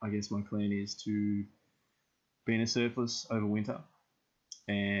 I guess my plan is to be in a surplus over winter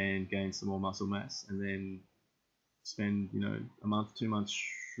and gain some more muscle mass, and then spend a month, 2 months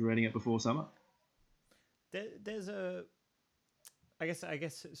shredding it before summer. There's I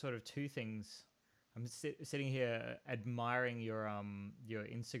guess sort of two things. I'm sitting here admiring your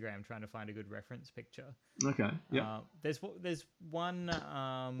Instagram, trying to find a good reference picture. Okay. Yeah. There's one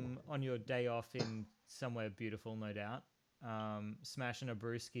on your day off in somewhere beautiful, no doubt. Smashing a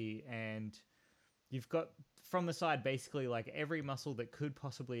brewski, and you've got from the side basically like every muscle that could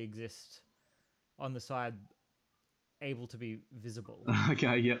possibly exist on the side able to be visible.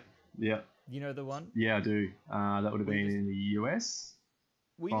 Okay. Yep. Yep. You know the one? Yeah, I do. That would have been in the US.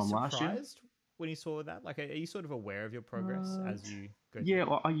 Were you surprised when you saw that? Like, are you sort of aware of your progress as you go? Yeah,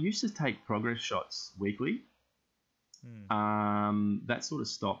 well, I used to take progress shots weekly. That sort of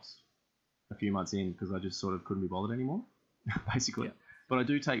stopped a few months in because I just sort of couldn't be bothered anymore, basically. Yeah. But I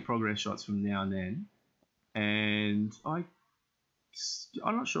do take progress shots from now and then, and I'm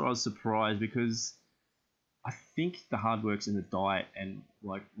not sure I was surprised, because I think the hard work's in the diet, and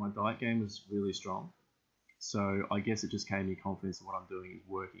like my diet game was really strong. So I guess it just gave me confidence that what I'm doing is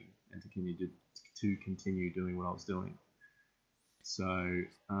working, and to continue doing what I was doing. So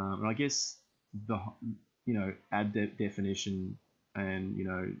and I guess the ab definition, and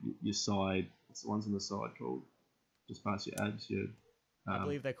your side, it's the ones on the side called just past your abs. I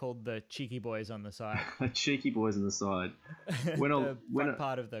believe they're called the cheeky boys on the side. Cheeky boys on the side. The front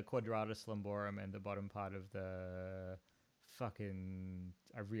part of the quadratus lumborum and the bottom part of the fucking...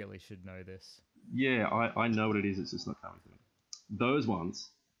 I really should know this. Yeah, I know what it is. It's just not coming to me. Those ones,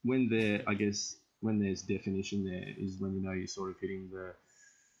 when they're, I guess, when there's definition there, is when you're sort of hitting the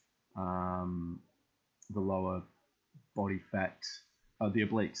lower body fat, the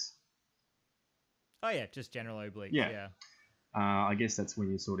obliques. Oh yeah, just general obliques. Yeah. I guess that's when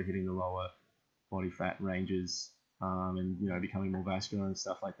you're sort of hitting the lower body fat ranges, and becoming more vascular and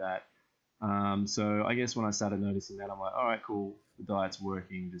stuff like that. So I guess when I started noticing that, I'm like, all right, cool, the diet's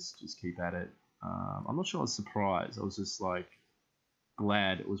working, just keep at it. I'm not sure I was surprised. I was just like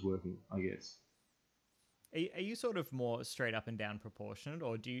glad it was working, I guess. Are you sort of more straight up and down proportionate,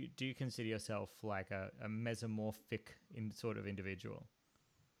 or do you consider yourself like a mesomorphic sort of individual?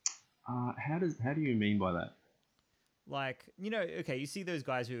 How do you mean by that? Like, okay, you see those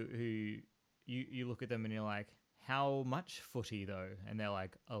guys who you look at them and you're like, how much footy though? And they're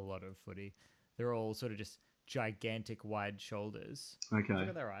like, a lot of footy. They're all sort of just gigantic wide shoulders. Okay. I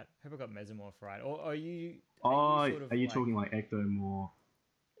got that right. Hope I got mesomorph right. Or are you sort of are you talking like ectomorph?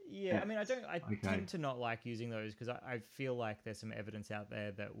 Yeah, I mean, I Okay. tend to not like using those because I feel like there's some evidence out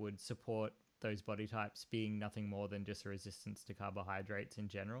there that would support those body types being nothing more than just a resistance to carbohydrates in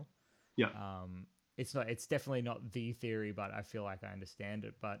general. Yeah. It's definitely not the theory, but I feel like I understand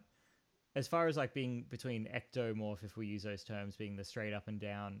it. But as far as like being between ectomorph, if we use those terms, being the straight up and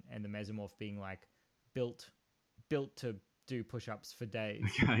down, and the mesomorph being like built to do push-ups for days.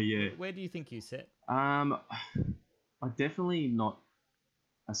 Okay, yeah. Where do you think you sit? I'm definitely not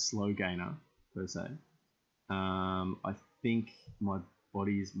a slow gainer per se. I think my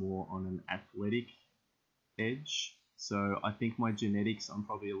body is more on an athletic edge. So I think my genetics, I'm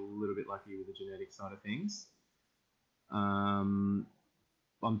probably a little bit lucky with the genetic side of things. I'm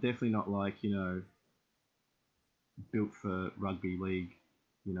definitely not like, built for rugby league,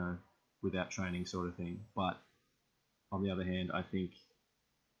 without training sort of thing. But on the other hand, I think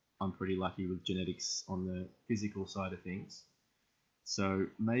I'm pretty lucky with genetics on the physical side of things. So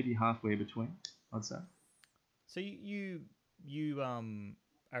maybe halfway between, I'd say. So you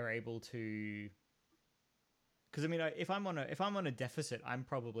are able to, because I mean, if I'm on a deficit, I'm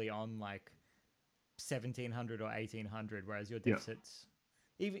probably on like 1700 or 1800, whereas your deficits,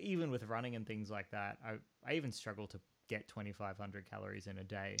 even with running and things like that, I even struggle to get 2500 calories in a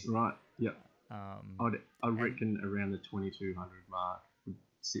day. Right. Yeah. I reckon around the 2200 mark would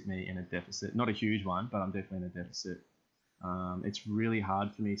sit me in a deficit. Not a huge one, but I'm definitely in a deficit. It's really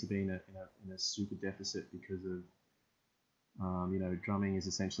hard for me to be in a super deficit because of drumming is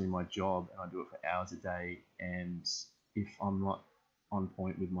essentially my job, and I do it for hours a day. And if I'm not on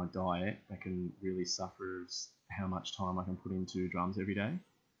point with my diet, that can really suffer how much time I can put into drums every day.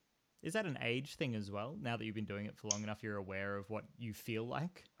 Is that an age thing as well? Now that you've been doing it for long enough, you're aware of what you feel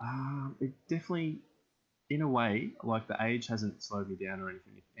like? It definitely, in a way, like the age hasn't slowed me down or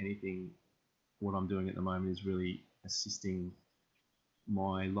anything. If anything, what I'm doing at the moment is really assisting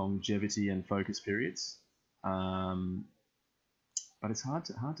my longevity and focus periods. But it's hard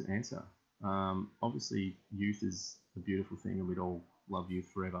to answer. Obviously, youth is a beautiful thing, and we'd all love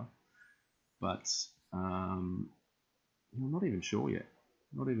youth forever. But I'm not even sure yet.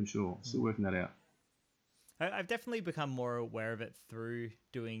 Not even sure. Still working that out. I've definitely become more aware of it through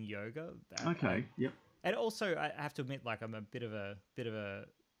doing yoga. Okay. Yep. And also, I have to admit, like I'm a bit of a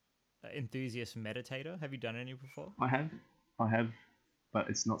enthusiast meditator. Have you done any before? I have, but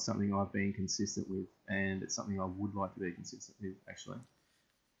it's not something I've been consistent with, and it's something I would like to be consistent with, actually.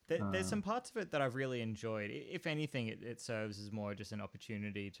 There's some parts of it that I've really enjoyed. If anything, it serves as more just an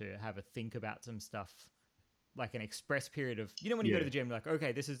opportunity to have a think about some stuff, like an express period of, when you go to the gym, like,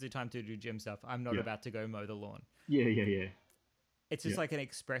 okay, this is the time to do gym stuff. I'm not about to go mow the lawn. Yeah. It's just like an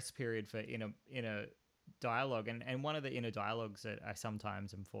express period for inner dialogue. And one of the inner dialogues that I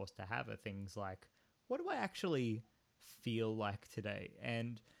sometimes am forced to have are things like, what do I actually feel like today?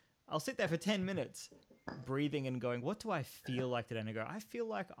 And I'll sit there for 10 minutes breathing and going, what do I feel like today? And I go, I feel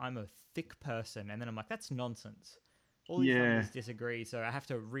like I'm a thick person. And then I'm like, that's nonsense. All these numbers disagree. So I have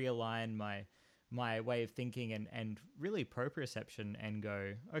to realign my way of thinking and really proprioception and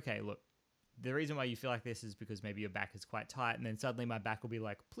go, okay, look, the reason why you feel like this is because maybe your back is quite tight, and then suddenly my back will be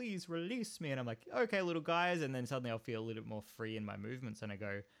like, please release me. And I'm like, okay, little guys. And then suddenly I'll feel a little bit more free in my movements. And I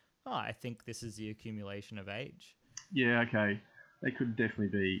go, oh, I think this is the accumulation of age. Yeah, okay. That could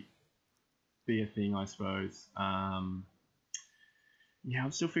definitely be a thing, I suppose. I'm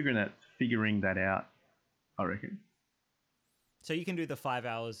still figuring that out, I reckon. So you can do the 5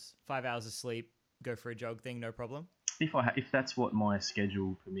 hours of sleep, go for a jog thing, no problem? If that's what my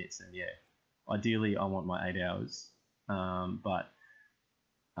schedule permits, then yeah. Ideally, I want my 8 hours. But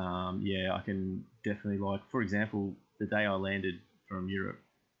I can definitely, like, for example, the day I landed from Europe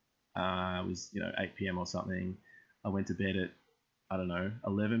was 8 p.m. or something. I went to bed at, I don't know,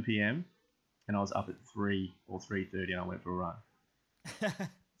 11 p.m. and I was up at 3 or 3:30 and I went for a run.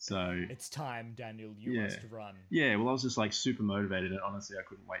 So it's time, Daniel. You must run. Yeah, well, I was just like super motivated, and honestly, I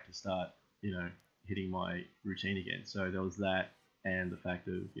couldn't wait to start, hitting my routine again. So there was that, and the fact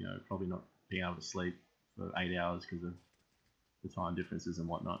of probably not being able to sleep for 8 hours because of the time differences and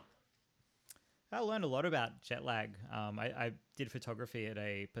whatnot. I learned a lot about jet lag. I did photography at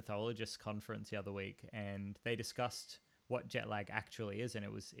a pathologist conference the other week, and they discussed what jet lag actually is, and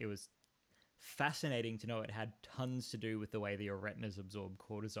it was fascinating to know it had tons to do with the way that your retinas absorb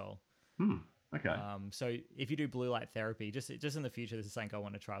cortisol. Okay. So if you do blue light therapy, just in the future, this is something I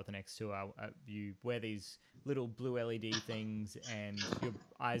want to try with the next tour. You wear these little blue LED things, and your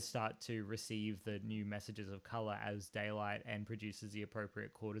eyes start to receive the new messages of color as daylight, and produces the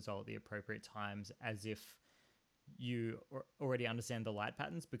appropriate cortisol at the appropriate times, as if you already understand the light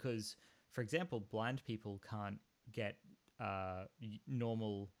patterns. Because, for example, blind people can't get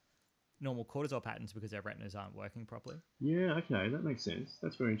normal cortisol patterns because their retinas aren't working properly. Yeah, okay, that makes sense.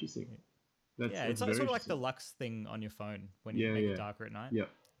 That's very interesting. It's sort of like the Lux thing on your phone when you make it darker at night. Yep.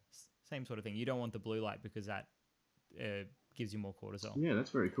 Same sort of thing. You don't want the blue light because that gives you more cortisol. Yeah,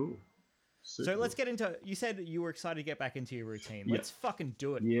 that's very cool. So let's get into... You said you were excited to get back into your routine. Yep. Let's fucking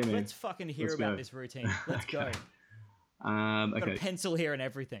do it. Yeah, man. Let's fucking hear about this routine. Let's go. Okay. Got a pencil here and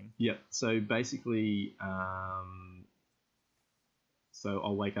everything. Yep. So basically, so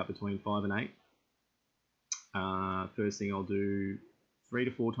I'll wake up between 5 and 8. First thing I'll do 3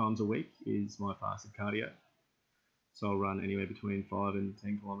 to 4 times a week is my fasted cardio. So I'll run anywhere between 5 and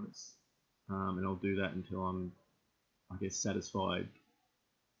 10 kilometers. And I'll do that until I'm, I guess, satisfied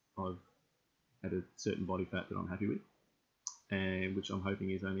I've had a certain body fat that I'm happy with, and which I'm hoping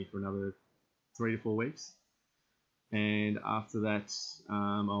is only for another 3 to 4 weeks. And after that,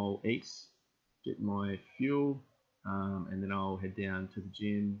 I'll eat, get my fuel, and then I'll head down to the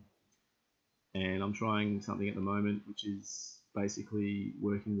gym. And I'm trying something at the moment, which is basically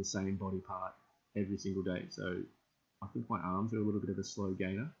working the same body part every single day. So I think my arms are a little bit of a slow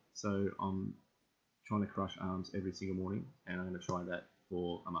gainer. So I'm trying to crush arms every single morning, and I'm going to try that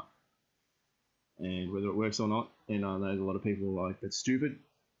for a month. And whether it works or not, and I know a lot of people are like, that's stupid.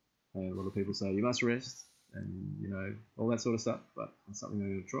 And a lot of people say, you must rest, and, you know, all that sort of stuff. But it's something I'm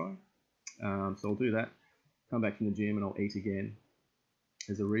going to try. So I'll do that, come back from the gym, and I'll eat again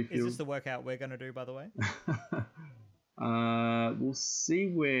as a refuel. Is this the workout we're going to do, by the way? We'll see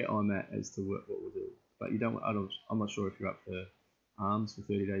where I'm at as to what we'll do. But I'm not sure if you're up for arms for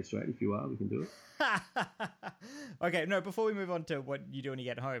 30 days straight. If you are, we can do it. Okay, no, before we move on to what you do when you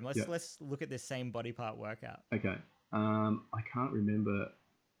get home, let's look at this same body part workout. Okay. I can't remember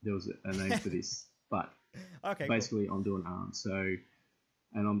there was a name for this, but okay, basically cool. I'm doing arms. So,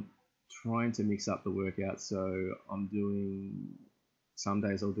 and I'm trying to mix up the workout. So I'm doing, some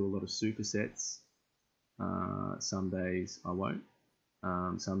days I'll do a lot of supersets. Some days I won't.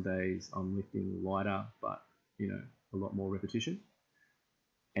 Some days I'm lifting lighter, but, you know, a lot more repetition.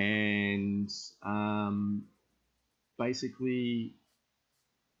 And basically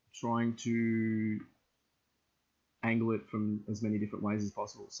trying to angle it from as many different ways as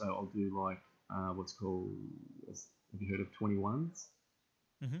possible. So I'll do like what's called, have you heard of 21s?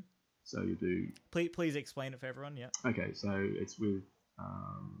 Mm-hmm. So you do... Please explain it for everyone, yeah. Okay, so it's with,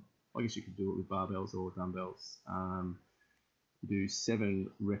 I guess you could do it with barbells or dumbbells. You do 7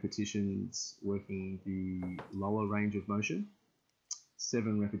 repetitions working the lower range of motion,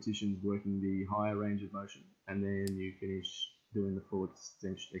 7 repetitions working the higher range of motion, and then you finish doing the full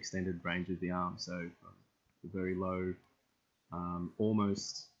extended range of the arm. So from the very low,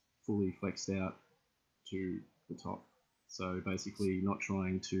 almost fully flexed out to the top. So basically not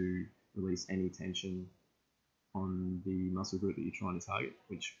trying to release any tension on the muscle group that you're trying to target,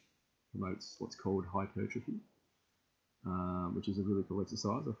 which promotes what's called hypertrophy, which is a really cool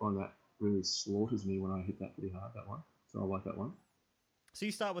exercise. I find that really slaughters me when I hit that pretty hard, that one. So I like that one. So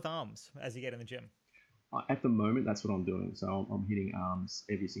you start with arms as you get in the gym? At the moment, that's what I'm doing. So I'm hitting arms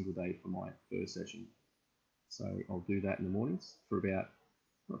every single day for my first session. So I'll do that in the mornings for about,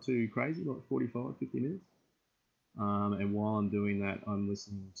 not too crazy, like 45, 50 minutes. And while I'm doing that, I'm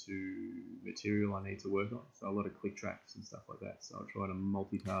listening to material I need to work on. So a lot of click tracks and stuff like that. So I'll try to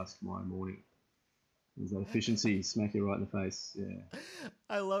multitask my morning. There's that efficiency, smack you right in the face. Yeah.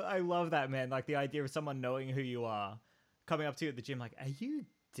 I love that, man. Like the idea of someone knowing who you are, coming up to you at the gym, like, are you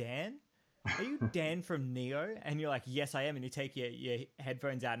Dan? Are you Dan from Neo? And you're like, yes, I am. And you take your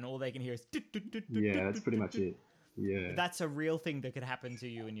headphones out and all they can hear is... Yeah, that's pretty much it. Yeah. That's a real thing that could happen to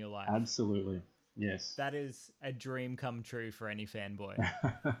you in your life. Absolutely. Yes. That is a dream come true for any fanboy.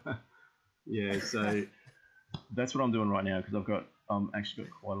 Yeah, so that's what I'm doing right now because I've actually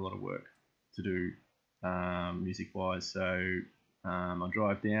got quite a lot of work to do music-wise. So I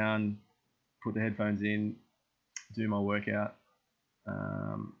drive down, put the headphones in, do my workout,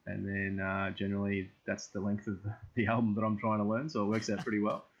 and then generally that's the length of the album that I'm trying to learn, so it works out pretty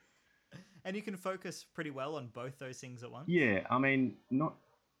well. And you can focus pretty well on both those things at once? Yeah, I mean, not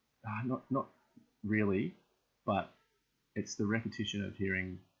really, but it's the repetition of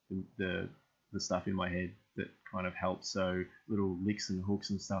hearing the stuff in my head that kind of helps. So little licks and hooks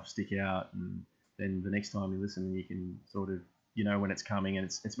and stuff stick out, and then the next time you listen, you can sort of when it's coming, and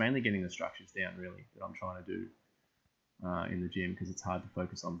it's mainly getting the structures down really that I'm trying to do in the gym, because it's hard to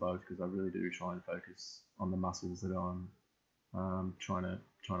focus on both, because I really do try and focus on the muscles that I'm trying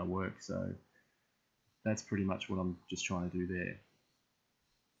to work. So that's pretty much what I'm just trying to do there.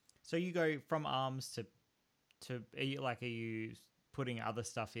 So you go from arms to are you putting other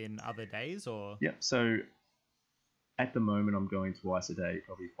stuff in other days, or? Yep. So at the moment, I'm going twice a day,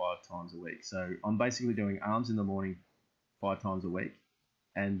 probably 5 times a week. So I'm basically doing arms in the morning 5 times a week,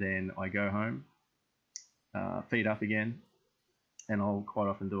 and then I go home, feet up again, and I'll quite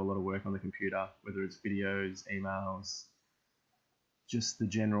often do a lot of work on the computer, whether it's videos, emails, just the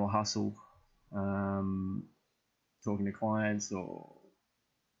general hustle, talking to clients, or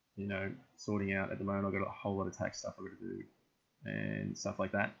sorting out. At the moment, I've got a whole lot of tax stuff I've got to do and stuff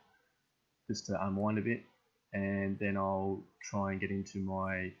like that, just to unwind a bit. And then I'll try and get into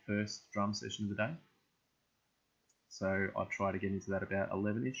my first drum session of the day. So I try to get into that about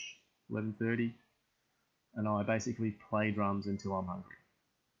 11ish, 11:30, and I basically play drums until I'm hungry.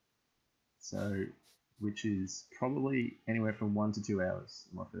 So, which is probably anywhere from 1 to 2 hours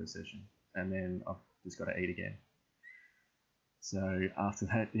in my first session, and then I've just got to eat again. So after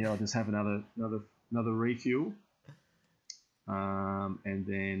that, I'll just have another refuel. And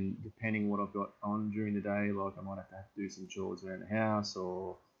then depending what I've got on during the day, like I might have to do some chores around the house,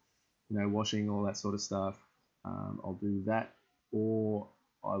 or washing, all that sort of stuff. I'll do that, or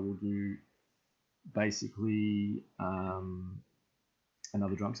I will do basically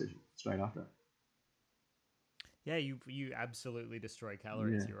another drum session straight after. Yeah, you absolutely destroy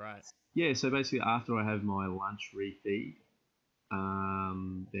calories. Yeah. You're right. Yeah, so basically after I have my lunch refeed,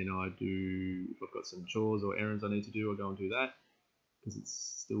 then I do, if I've got some chores or errands I need to do, I'll go and do that, because it's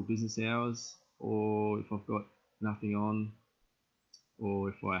still business hours. Or if I've got nothing on, or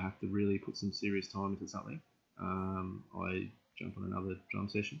if I have to really put some serious time into something, I jump on another drum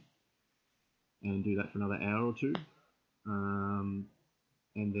session and do that for another hour or two. And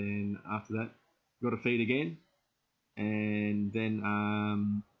then after that, got to feed again. And then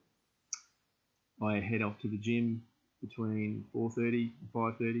I head off to the gym between 4:30 and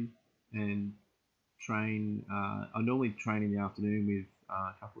 5:30 and train. I normally train in the afternoon with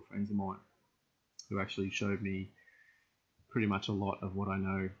a couple of friends of mine who actually showed me pretty much a lot of what I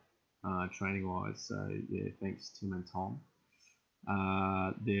know training wise. So yeah, thanks Tim and Tom.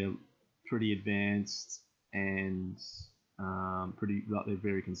 They're pretty advanced and they're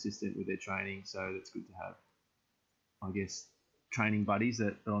very consistent with their training, so that's good to have, I guess, training buddies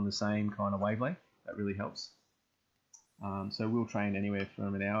that are on the same kind of wavelength. That really helps. So we'll train anywhere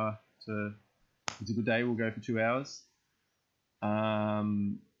from an hour to, if it's a good day, we'll go for 2 hours.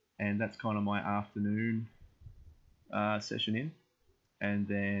 And that's kind of my afternoon session in. And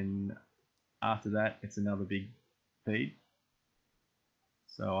then after that, it's another big feed.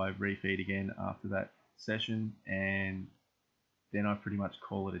 So I refeed again after that session, and then I pretty much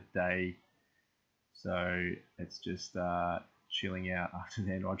call it a day. So it's just chilling out after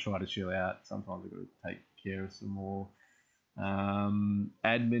then. I try to chill out. Sometimes I've got to take care of some more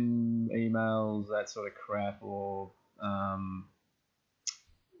admin emails, that sort of crap, or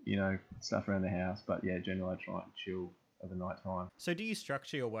stuff around the house. But yeah, generally I try and chill over night time. So do you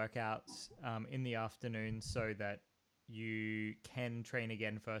structure your workouts in the afternoon so that you can train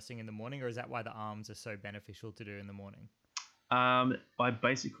again first thing in the morning, or is that why the arms are so beneficial to do in the morning? I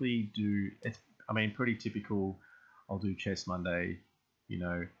basically do, pretty typical. I'll do chest Monday,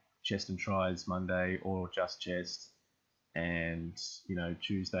 chest and tries Monday, or just chest. And,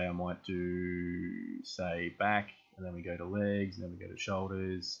 Tuesday I might do, say, back, and then we go to legs, and then we go to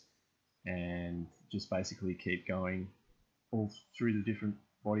shoulders, and just basically keep going all through the different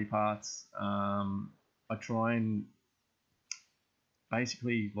body parts. I try and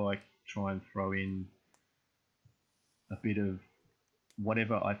basically try and throw in a bit of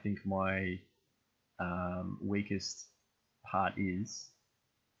whatever I think my weakest part is.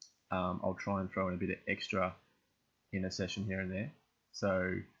 I'll try and throw in a bit of extra in a session here and there.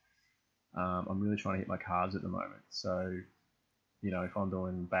 So I'm really trying to hit my calves at the moment. So, if I'm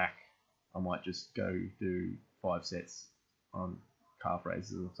doing back, I might just go do 5 sets on calf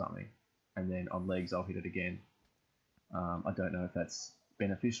raises or something. And then on legs, I'll hit it again. I don't know if that's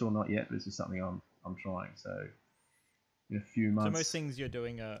beneficial or not yet, but it's just something I'm trying. So in a few months. So most things you're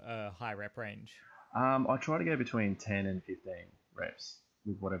doing a high rep range? I try to go between 10 and 15 reps.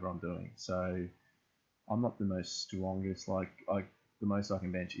 with whatever I'm doing. So I'm not the most strongest. The most I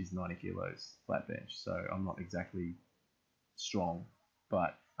can bench is 90 kilos flat bench. So I'm not exactly strong,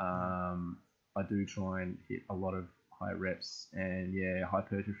 but I do try and hit a lot of high reps. And yeah,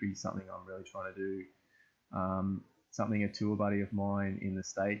 hypertrophy is something I'm really trying to do. Something a tour buddy of mine in the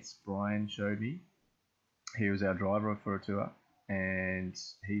States, Brian, showed me. He was our driver for a tour, and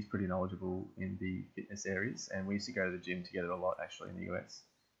he's pretty knowledgeable in the fitness areas. And we used to go to the gym together a lot, actually, in the US.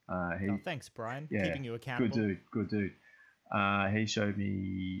 Thanks, Brian. Yeah, Keeping you accountable. Good dude. He showed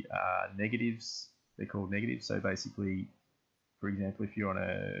me negatives. They're called negatives. So basically, for example, if you're on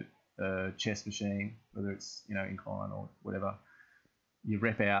a chest machine, whether it's incline or whatever, you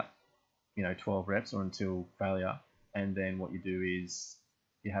rep out 12 reps or until failure, and then what you do is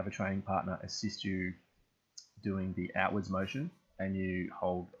you have a training partner assist you doing the outwards motion, and you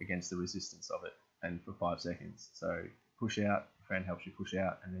hold against the resistance of it, and for 5 seconds. So push out, friend helps you push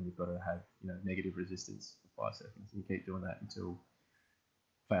out, and then you've got to have negative resistance for 5 seconds. And you keep doing that until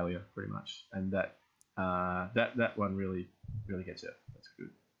failure, pretty much. And that one really gets you. That's good.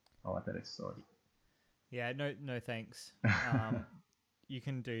 I like that exercise. Yeah, no thanks. You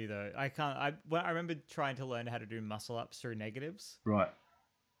can do though. I can't. I remember trying to learn how to do muscle ups through negatives. Right.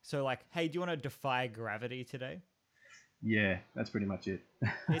 So like, hey, do you want to defy gravity today? Yeah, that's pretty much it.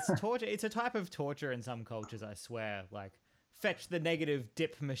 It's torture. It's a type of torture in some cultures, I swear. Like, fetch the negative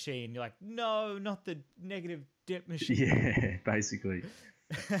dip machine. You're like, no, not the negative dip machine. Yeah, basically.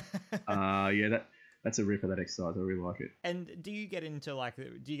 That's a ripper, that exercise. I really like it. And do you get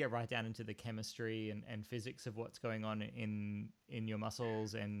right down into the chemistry and physics of what's going on in your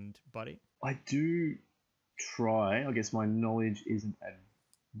muscles and body? I do try. I guess my knowledge isn't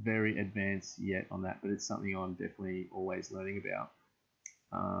very advanced yet on that, but it's something I'm definitely always learning about.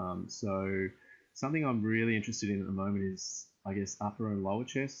 So something I'm really interested in at the moment is, I guess, upper and lower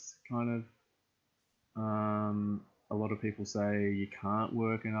chest kind of. A lot of people say you can't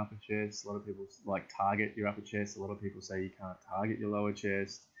work an upper chest. A lot of people target your upper chest. A lot of people say you can't target your lower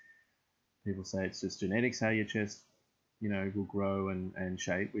chest. People say it's just genetics how your chest, will grow and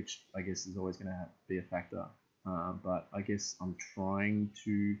shape, which I guess is always going to be a factor. But I guess I'm trying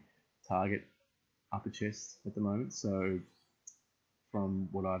to target upper chest at the moment. So from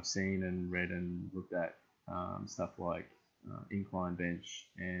what I've seen and read and looked at, stuff like incline bench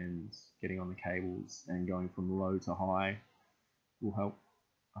and getting on the cables and going from low to high will help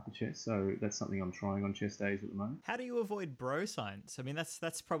upper chest. So that's something I'm trying on chest days at the moment. How do you avoid bro science? I mean,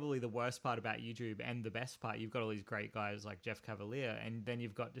 that's probably the worst part about YouTube, and the best part, you've got all these great guys like Jeff Cavalier, and then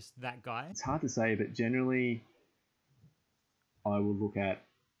you've got just that guy. It's hard to say, but generally I will look at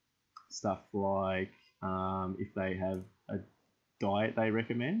stuff like if they have a diet they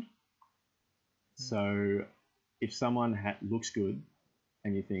recommend. So if someone looks good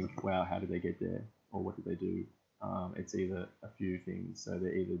and you think, wow, how did they get there? Or what did they do? It's either a few things. So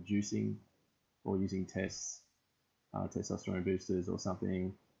they're either juicing or using testosterone boosters or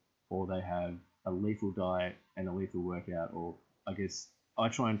something, or they have a lethal diet and a lethal workout. Or I guess I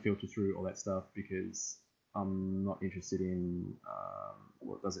try and filter through all that stuff because I'm not interested in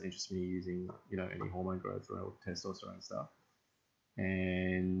what doesn't interest me using, any hormone growth or testosterone stuff.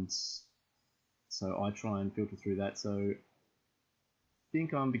 And so I try and filter through that. So I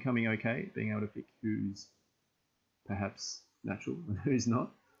think I'm becoming okay being able to pick who's perhaps natural and who's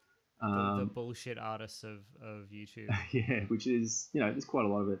not. The bullshit artists of YouTube. Yeah, which is, there's quite a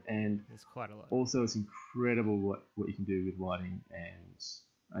lot of it. And there's quite a lot. Also, it's incredible what you can do with lighting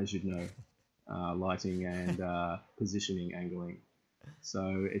and, as you'd know, lighting and positioning, angling.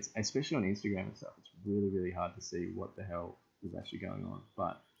 So it's, especially on Instagram and stuff, it's really, really hard to see what the hell is actually going on.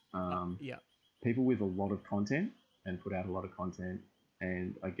 But yeah. People with a lot of content and put out a lot of content,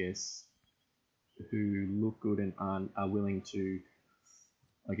 and I guess who look good and are willing to,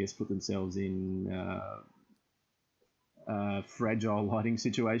 I guess, put themselves in fragile lighting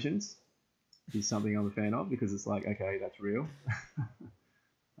situations is something I'm a fan of, because it's like, okay, that's real.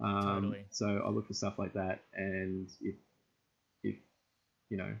 Totally. So I look for stuff like that, and if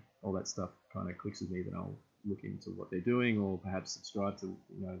all that stuff kind of clicks with me, then I'll look into what they're doing, or perhaps subscribe to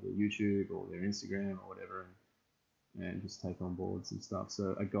their YouTube or their Instagram or whatever, and just take on board some stuff.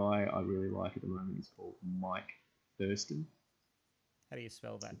 So a guy I really like at the moment is called Mike Thurston. How do you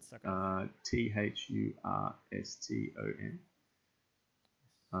spell that sucker? Thurston.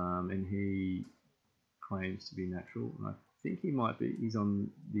 And he claims to be natural, and I think he might be. He's on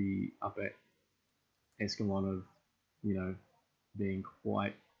the upper echelon of, being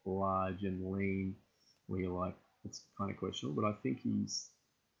quite large and lean, where you're like, it's kind of questionable, but I think he's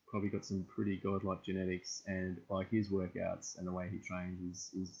probably got some pretty godlike genetics, and like his workouts and the way he trains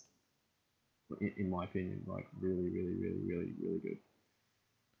is in my opinion, like really, really, really, really, really good.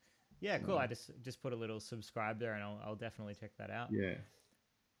 Yeah, cool. I just put a little subscribe there, and I'll definitely check that out.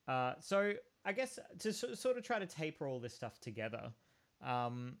 Yeah. So I guess to sort of try to taper all this stuff together,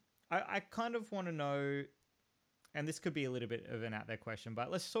 I kind of want to know, and this could be a little bit of an out there question, but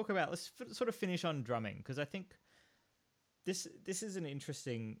let's sort of finish on drumming, because I think this is an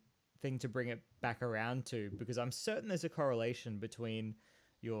interesting thing to bring it back around to, because I'm certain there's a correlation between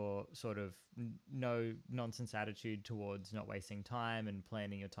your sort of no nonsense attitude towards not wasting time and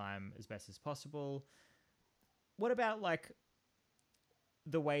planning your time as best as possible. What about like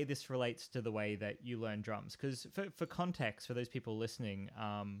the way this relates to the way that you learn drums? Because for context, for those people listening,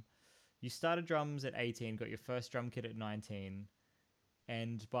 you started drums at 18, got your first drum kit at 19,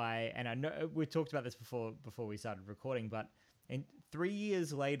 and I know we talked about this before we started recording, but 3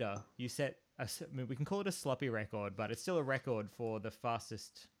 years later, you set we can call it a sloppy record, but it's still a record for the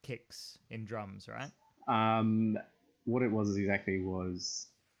fastest kicks in drums, right? What it was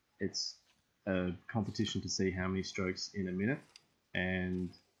it's a competition to see how many strokes in a minute, and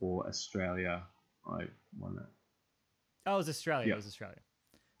for Australia, I won that. Oh, it was Australia. Yep. It was Australia.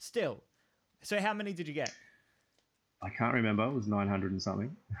 Still. So how many did you get? I can't remember. It was 900 and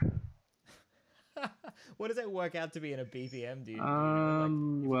something. What does that work out to be in a BPM? Do you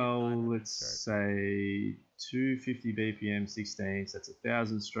know? Well, let's say 250 BPM, 16. So that's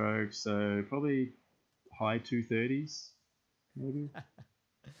 1,000 strokes. So probably high 230s, maybe.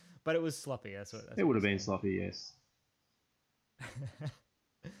 But it was sloppy. That's it would have been sloppy, yes.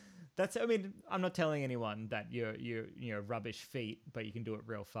 I mean, I'm not telling anyone that you're rubbish feet, but you can do it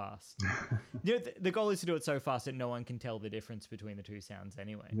real fast. The goal is to do it so fast that no one can tell the difference between the two sounds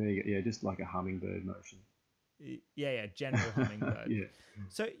anyway. There you go. Yeah, just like a hummingbird motion. Yeah, general hummingbird. Yeah.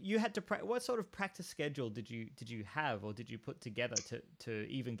 So you had to what sort of practice schedule did you have, or did you put together to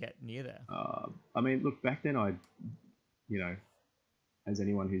even get near there? I mean, look, back then as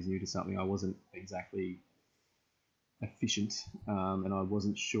anyone who's new to something, I wasn't exactly efficient, and I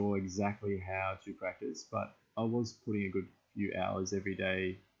wasn't sure exactly how to practice, but I was putting a good few hours every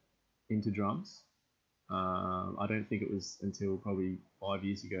day into drums. I don't think it was until probably 5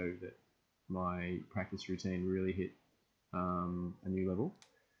 years ago that my practice routine really hit a new level.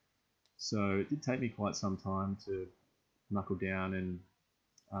 So it did take me quite some time to knuckle down and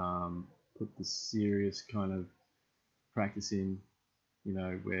put the serious kind of practice in,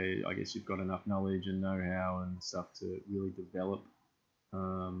 where I guess you've got enough knowledge and know-how and stuff to really develop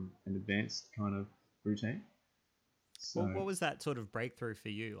an advanced kind of routine. So, what was that sort of breakthrough for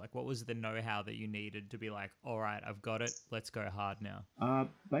you? Like, what was the know-how that you needed to be like, all right, I've got it, let's go hard now?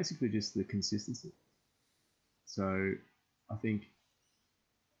 Basically just the consistency. So I think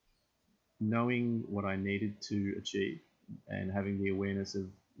knowing what I needed to achieve and having the awareness of,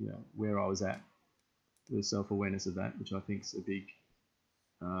 where I was at, the self-awareness of that, which I think is a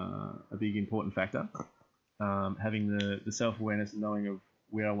big important factor. Having the self-awareness and knowing of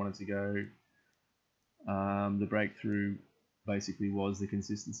where I wanted to go. The breakthrough basically was the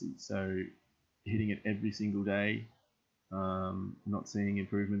consistency. So hitting it every single day, not seeing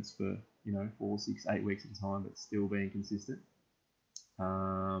improvements for 4, 6, 8 weeks at a time, but still being consistent.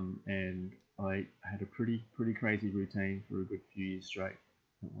 And I had a pretty crazy routine for a good few years straight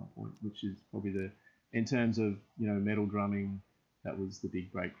at one point, which is probably in terms of metal drumming, that was the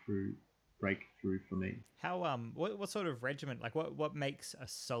big breakthrough for me. How what sort of regiment, like what makes a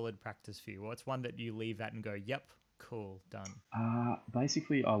solid practice for you? What's one that you leave at and go, yep, cool, done?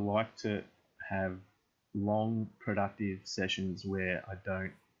 Basically I like to have long productive sessions where I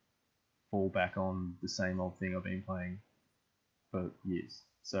don't fall back on the same old thing I've been playing for years.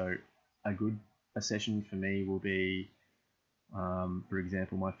 So a session for me will be, for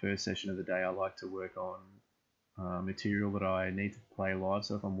example, my first session of the day, I like to work on material that I need to play live.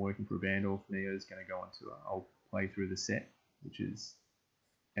 So if I'm working for a band, or for me is going to go onto I'll play through the set, which is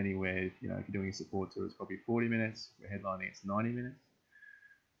anywhere, if you're doing a support tour, it's probably 40 minutes. If we're headlining, it's 90 minutes.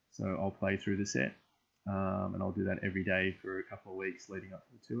 So I'll play through the set, and I'll do that every day for a couple of weeks leading up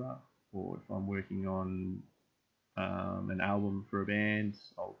to the tour. Or if I'm working on an album for a band,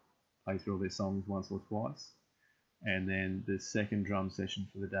 I'll play through all their songs once or twice. And then the second drum session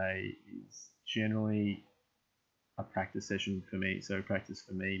for the day is generally a practice session for me. So practice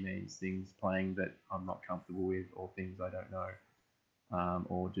for me means things playing that I'm not comfortable with, or things I don't know,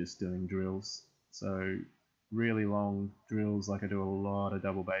 or just doing drills. So really long drills, like I do a lot of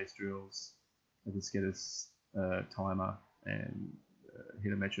double bass drills. I just get a timer and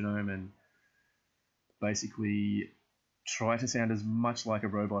hit a metronome, and basically try to sound as much like a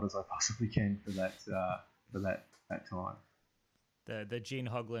robot as I possibly can for that time. The Gene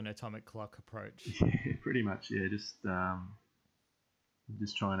Hoglan atomic clock approach. Yeah, pretty much. Yeah, just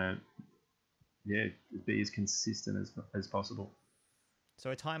trying to be as consistent as possible.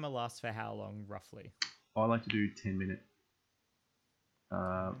 So a timer lasts for how long, roughly? I like to do 10-minute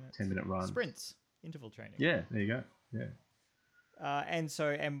 10-minute runs. Sprints, interval training. Yeah, there you go. Yeah. And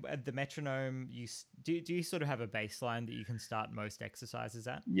the metronome, do you sort of have a baseline that you can start most exercises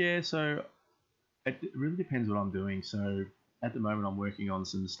at? Yeah, so it really depends what I'm doing. So at the moment, I'm working on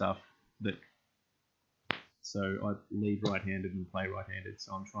some stuff so I lead right-handed and play right-handed.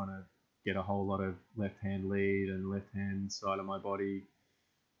 So I'm trying to get a whole lot of left-hand lead and left-hand side of my body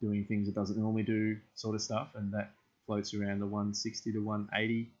doing things it doesn't normally do, sort of stuff, and that floats around the 160 to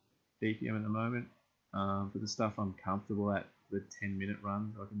 180 BPM at the moment. For the stuff I'm comfortable at, the 10-minute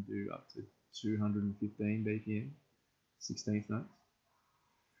runs, I can do up to 215 BPM, 16th notes.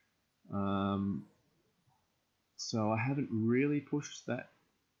 So I haven't really pushed that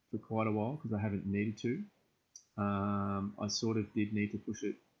for quite a while because I haven't needed to. I sort of did need to push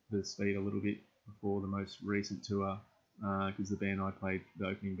the speed a little bit before the most recent tour because the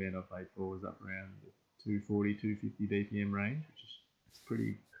opening band I played for was up around the 240, 250 BPM range, which is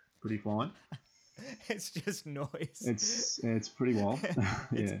pretty fine. It's just noise. It's pretty wild.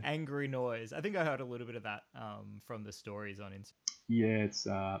 It's angry noise. I think I heard a little bit of that from the stories on Instagram. Yeah, it's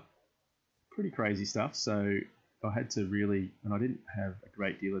pretty crazy stuff. So I had to really, and I didn't have a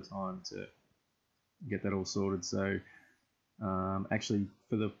great deal of time to get that all sorted. So actually,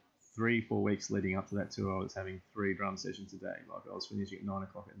 for the 3-4 weeks leading up to that tour, I was having 3 drum sessions a day. Like I was finishing at 9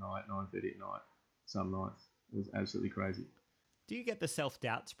 o'clock at night, 9:30 at night, some nights. It was absolutely crazy. Do you get the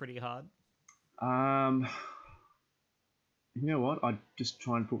self-doubts pretty hard? You know what? I just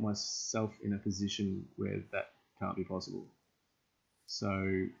try and put myself in a position where that can't be possible.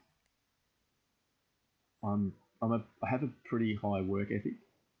 So I have a pretty high work ethic.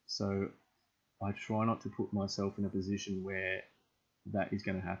 So I try not to put myself in a position where that is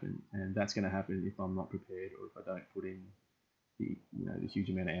going to happen, and that's going to happen if I'm not prepared or if I don't put in the huge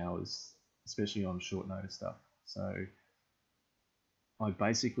amount of hours, especially on short notice stuff. So I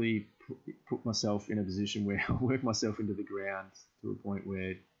basically put myself in a position where I work myself into the ground to a point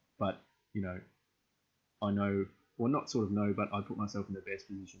where, but I know, well, not sort of know, but I put myself in the best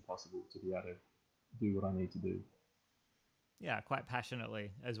position possible to be able to do what I need to do. Yeah, quite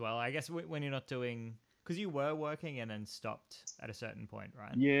passionately as well. I guess when you're not doing, because you were working and then stopped at a certain point,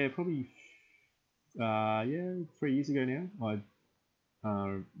 right? Yeah, probably. 3 years ago now,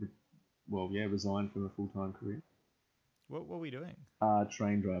 I resigned from a full-time career. What were we doing?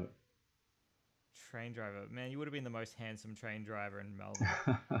 Train driver. Train driver. Man, you would have been the most handsome train driver in Melbourne.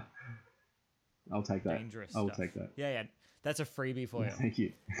 I'll take that. Dangerous I'll stuff. take that. Yeah. That's a freebie for you. Thank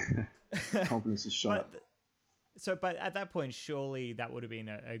you. Confidence is shot. But at that point, surely that would have been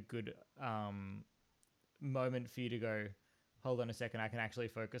a good moment for you to go, hold on a second, I can actually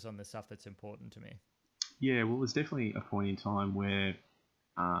focus on the stuff that's important to me. Yeah, well, it was definitely a point in time where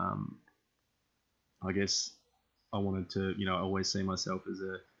I guess I wanted to, always see myself as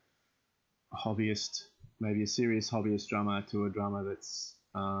a hobbyist, maybe a serious hobbyist drummer to a drummer that's,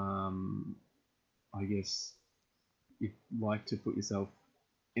 I guess, you'd like to put yourself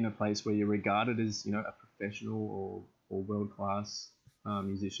in a place where you're regarded as, a professional or world-class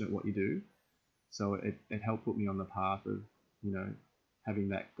musician at what you do. So it helped put me on the path of, having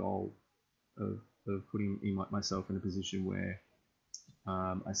that goal of putting myself in a position where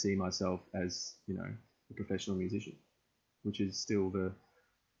I see myself as, a professional musician, which is still the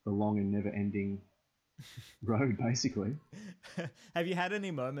long and never-ending road, basically. Have you had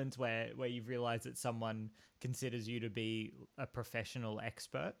any moments where you've realized that someone considers you to be a professional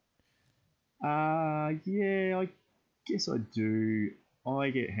expert? Yeah, I guess I do.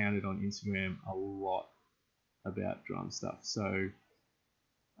 I get hounded on Instagram a lot about drum stuff. So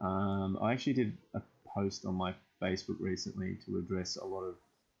I actually did a post on my Facebook recently to address a lot of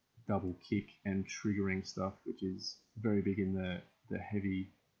double kick and triggering stuff, which is very big in the heavy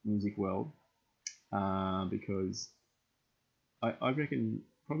music world, because I reckon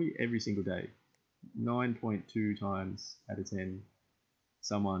probably every single day, 9.2 times out of 10,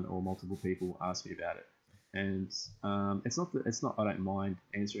 someone or multiple people ask me about it. And it's not I don't mind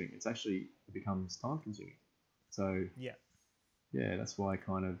answering. It's actually, it becomes time consuming. So yeah, that's why I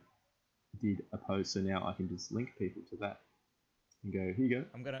kind of did a post. So now I can just link people to that and go, here you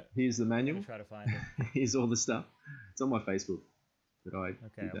go. Here's the manual. I'm gonna try to find it. Here's all the stuff. It's on my Facebook that I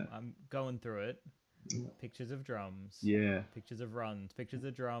did that. I'm going through it. Pictures of drums. Yeah. Pictures of runs. Pictures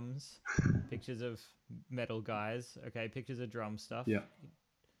of drums. Pictures of metal guys. Okay, pictures of drum stuff. Yeah.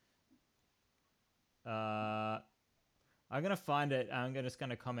 I'm gonna find it. I'm just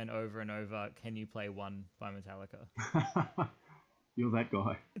gonna comment over and over. Can you play One by Metallica? You're that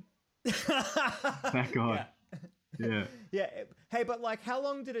guy. That guy. Yeah. Yeah. Hey, but like, how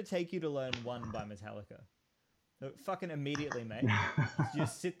long did it take you to learn One by Metallica? Fucking immediately, mate. You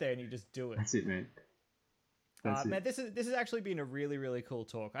just sit there and you just do it. That's it, man. That's it. Man, this has actually been a really, really cool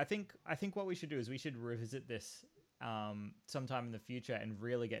talk. I think what we should do is we should revisit this sometime in the future and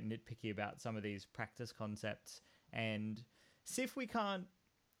really get nitpicky about some of these practice concepts and see if we can't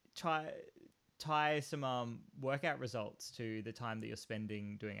tie some workout results to the time that you're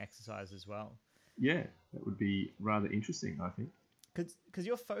spending doing exercise as well. Yeah, that would be rather interesting, I think. Because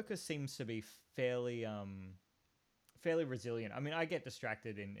your focus seems to be fairly resilient. I mean, I get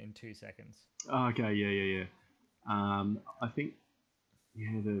distracted in 2 seconds. Oh, okay, yeah. I think,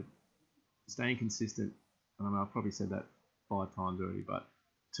 the staying consistent, I mean, I've probably said that 5 times already, but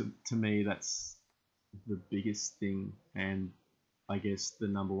to me, that's the biggest thing, and I guess the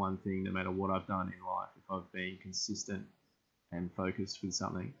number one thing, no matter what I've done in life, if I've been consistent and focused with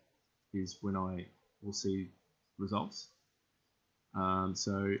something, is when I will see results.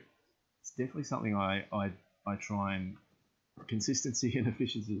 So it's definitely something I try and consistency and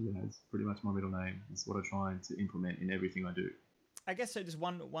efficiency is pretty much my middle name. It's what I try to implement in everything I do. I guess so. Just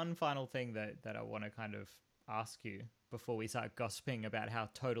one final thing that I want to kind of ask you before we start gossiping about how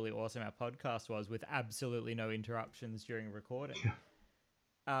totally awesome our podcast was with absolutely no interruptions during recording.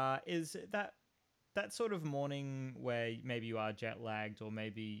 Is that sort of morning where maybe you are jet lagged or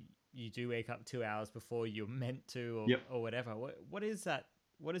maybe you do wake up 2 hours before you're meant to or whatever. What is that?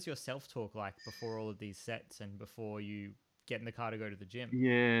 What is your self-talk like before all of these sets and before you get in the car to go to the gym?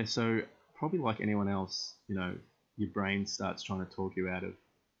 Yeah, so probably like anyone else, your brain starts trying to talk you out of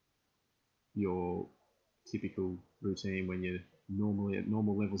your typical routine when you're normally at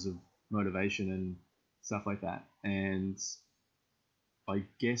normal levels of motivation and stuff like that. And I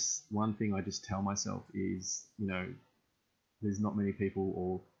guess one thing I just tell myself is, there's not many people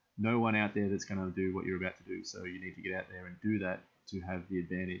or no one out there that's going to do what you're about to do. So you need to get out there and do that to have the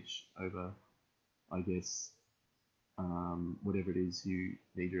advantage over, I guess, whatever it is you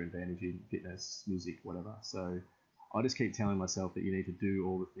need your advantage in, fitness, music, whatever. So I just keep telling myself that you need to do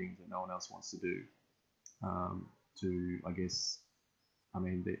all the things that no one else wants to do to, I guess,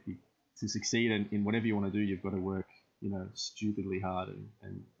 to succeed in whatever you want to do, you've got to work, stupidly hard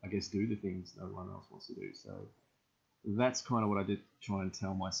and I guess do the things no one else wants to do. So that's kind of what I did try and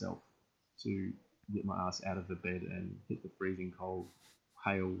tell myself, to get my ass out of the bed and hit the freezing cold,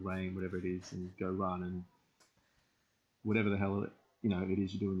 hail, rain, whatever it is, and go run and whatever the hell it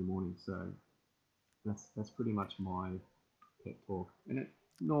is you do in the morning. So that's pretty much my pep talk, and it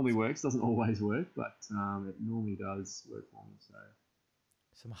normally works. Doesn't always work, but it normally does work for me. So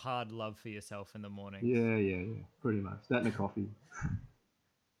some hard love for yourself in the morning. Yeah, pretty much that and a coffee.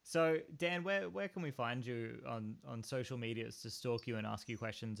 So Dan, where can we find you on social medias to stalk you and ask you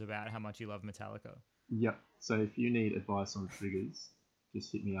questions about how much you love Metallica? Yep. So if you need advice on triggers,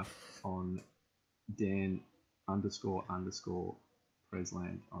 just hit me up on Dan __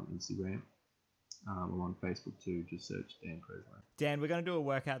 Presland on Instagram. Or on Facebook too, just search Dan Presland. Dan, we're going to do a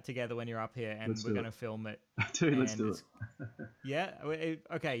workout together when you're up here and we're going to film it. Dude, let's do it. Yeah?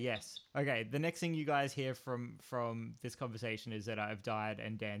 Okay, yes. Okay, the next thing you guys hear from this conversation is that I've died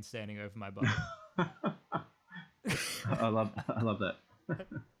and Dan's standing over my body. I love that.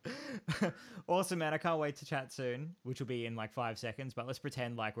 Awesome, man. I can't wait to chat soon, which will be in like 5 seconds, but let's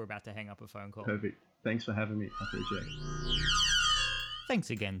pretend like we're about to hang up a phone call. Perfect. Thanks for having me. I appreciate it.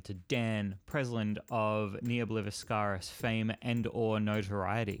 Thanks again to Dan Presland of Obliviscaris fame and or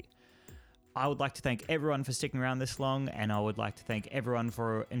notoriety. I would like to thank everyone for sticking around this long, and I would like to thank everyone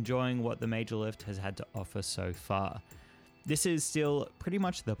for enjoying what the Major Lift has had to offer so far. This is still pretty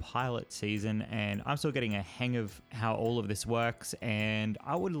much the pilot season, and I'm still getting a hang of how all of this works, and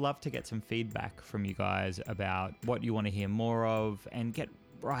I would love to get some feedback from you guys about what you want to hear more of and get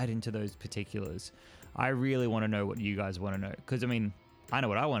right into those particulars. I really want to know what you guys want to know, because I know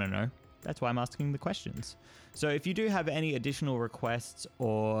what I want to know. That's why I'm asking the questions. So if you do have any additional requests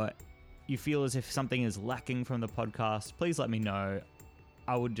or you feel as if something is lacking from the podcast, please let me know.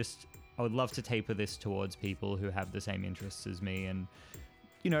 I would love to taper this towards people who have the same interests as me and,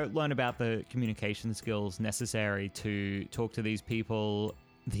 learn about the communication skills necessary to talk to these people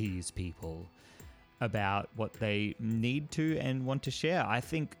about what they need to and want to share. I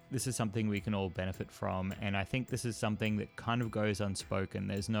think this is something we can all benefit from, and I think this is something that kind of goes unspoken.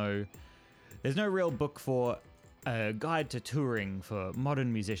 There's no there's no real book for a guide to touring for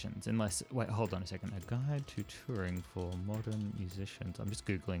modern musicians, unless, wait, hold on a second. A guide to touring for modern musicians. I'm just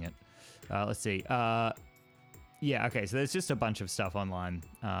Googling it. Let's see. Yeah, okay, so there's just a bunch of stuff online,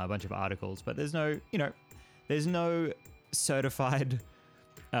 a bunch of articles, but there's no, there's no certified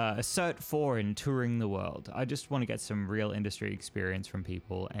cert for in touring the world. I just want to get some real industry experience from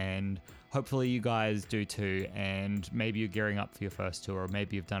people, and hopefully you guys do too, and maybe you're gearing up for your first tour, or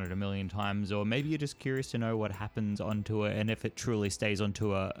maybe you've done it a million times, or maybe you're just curious to know what happens on tour, and if it truly stays on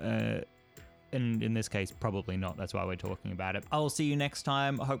tour. And in this case, probably not. That's why we're talking about it. I'll see you next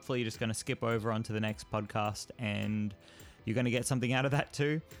time. Hopefully you're just going to skip over onto the next podcast and you're going to get something out of that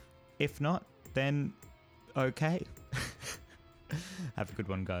too. If not, then okay. Have a good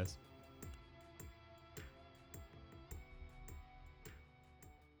one, guys.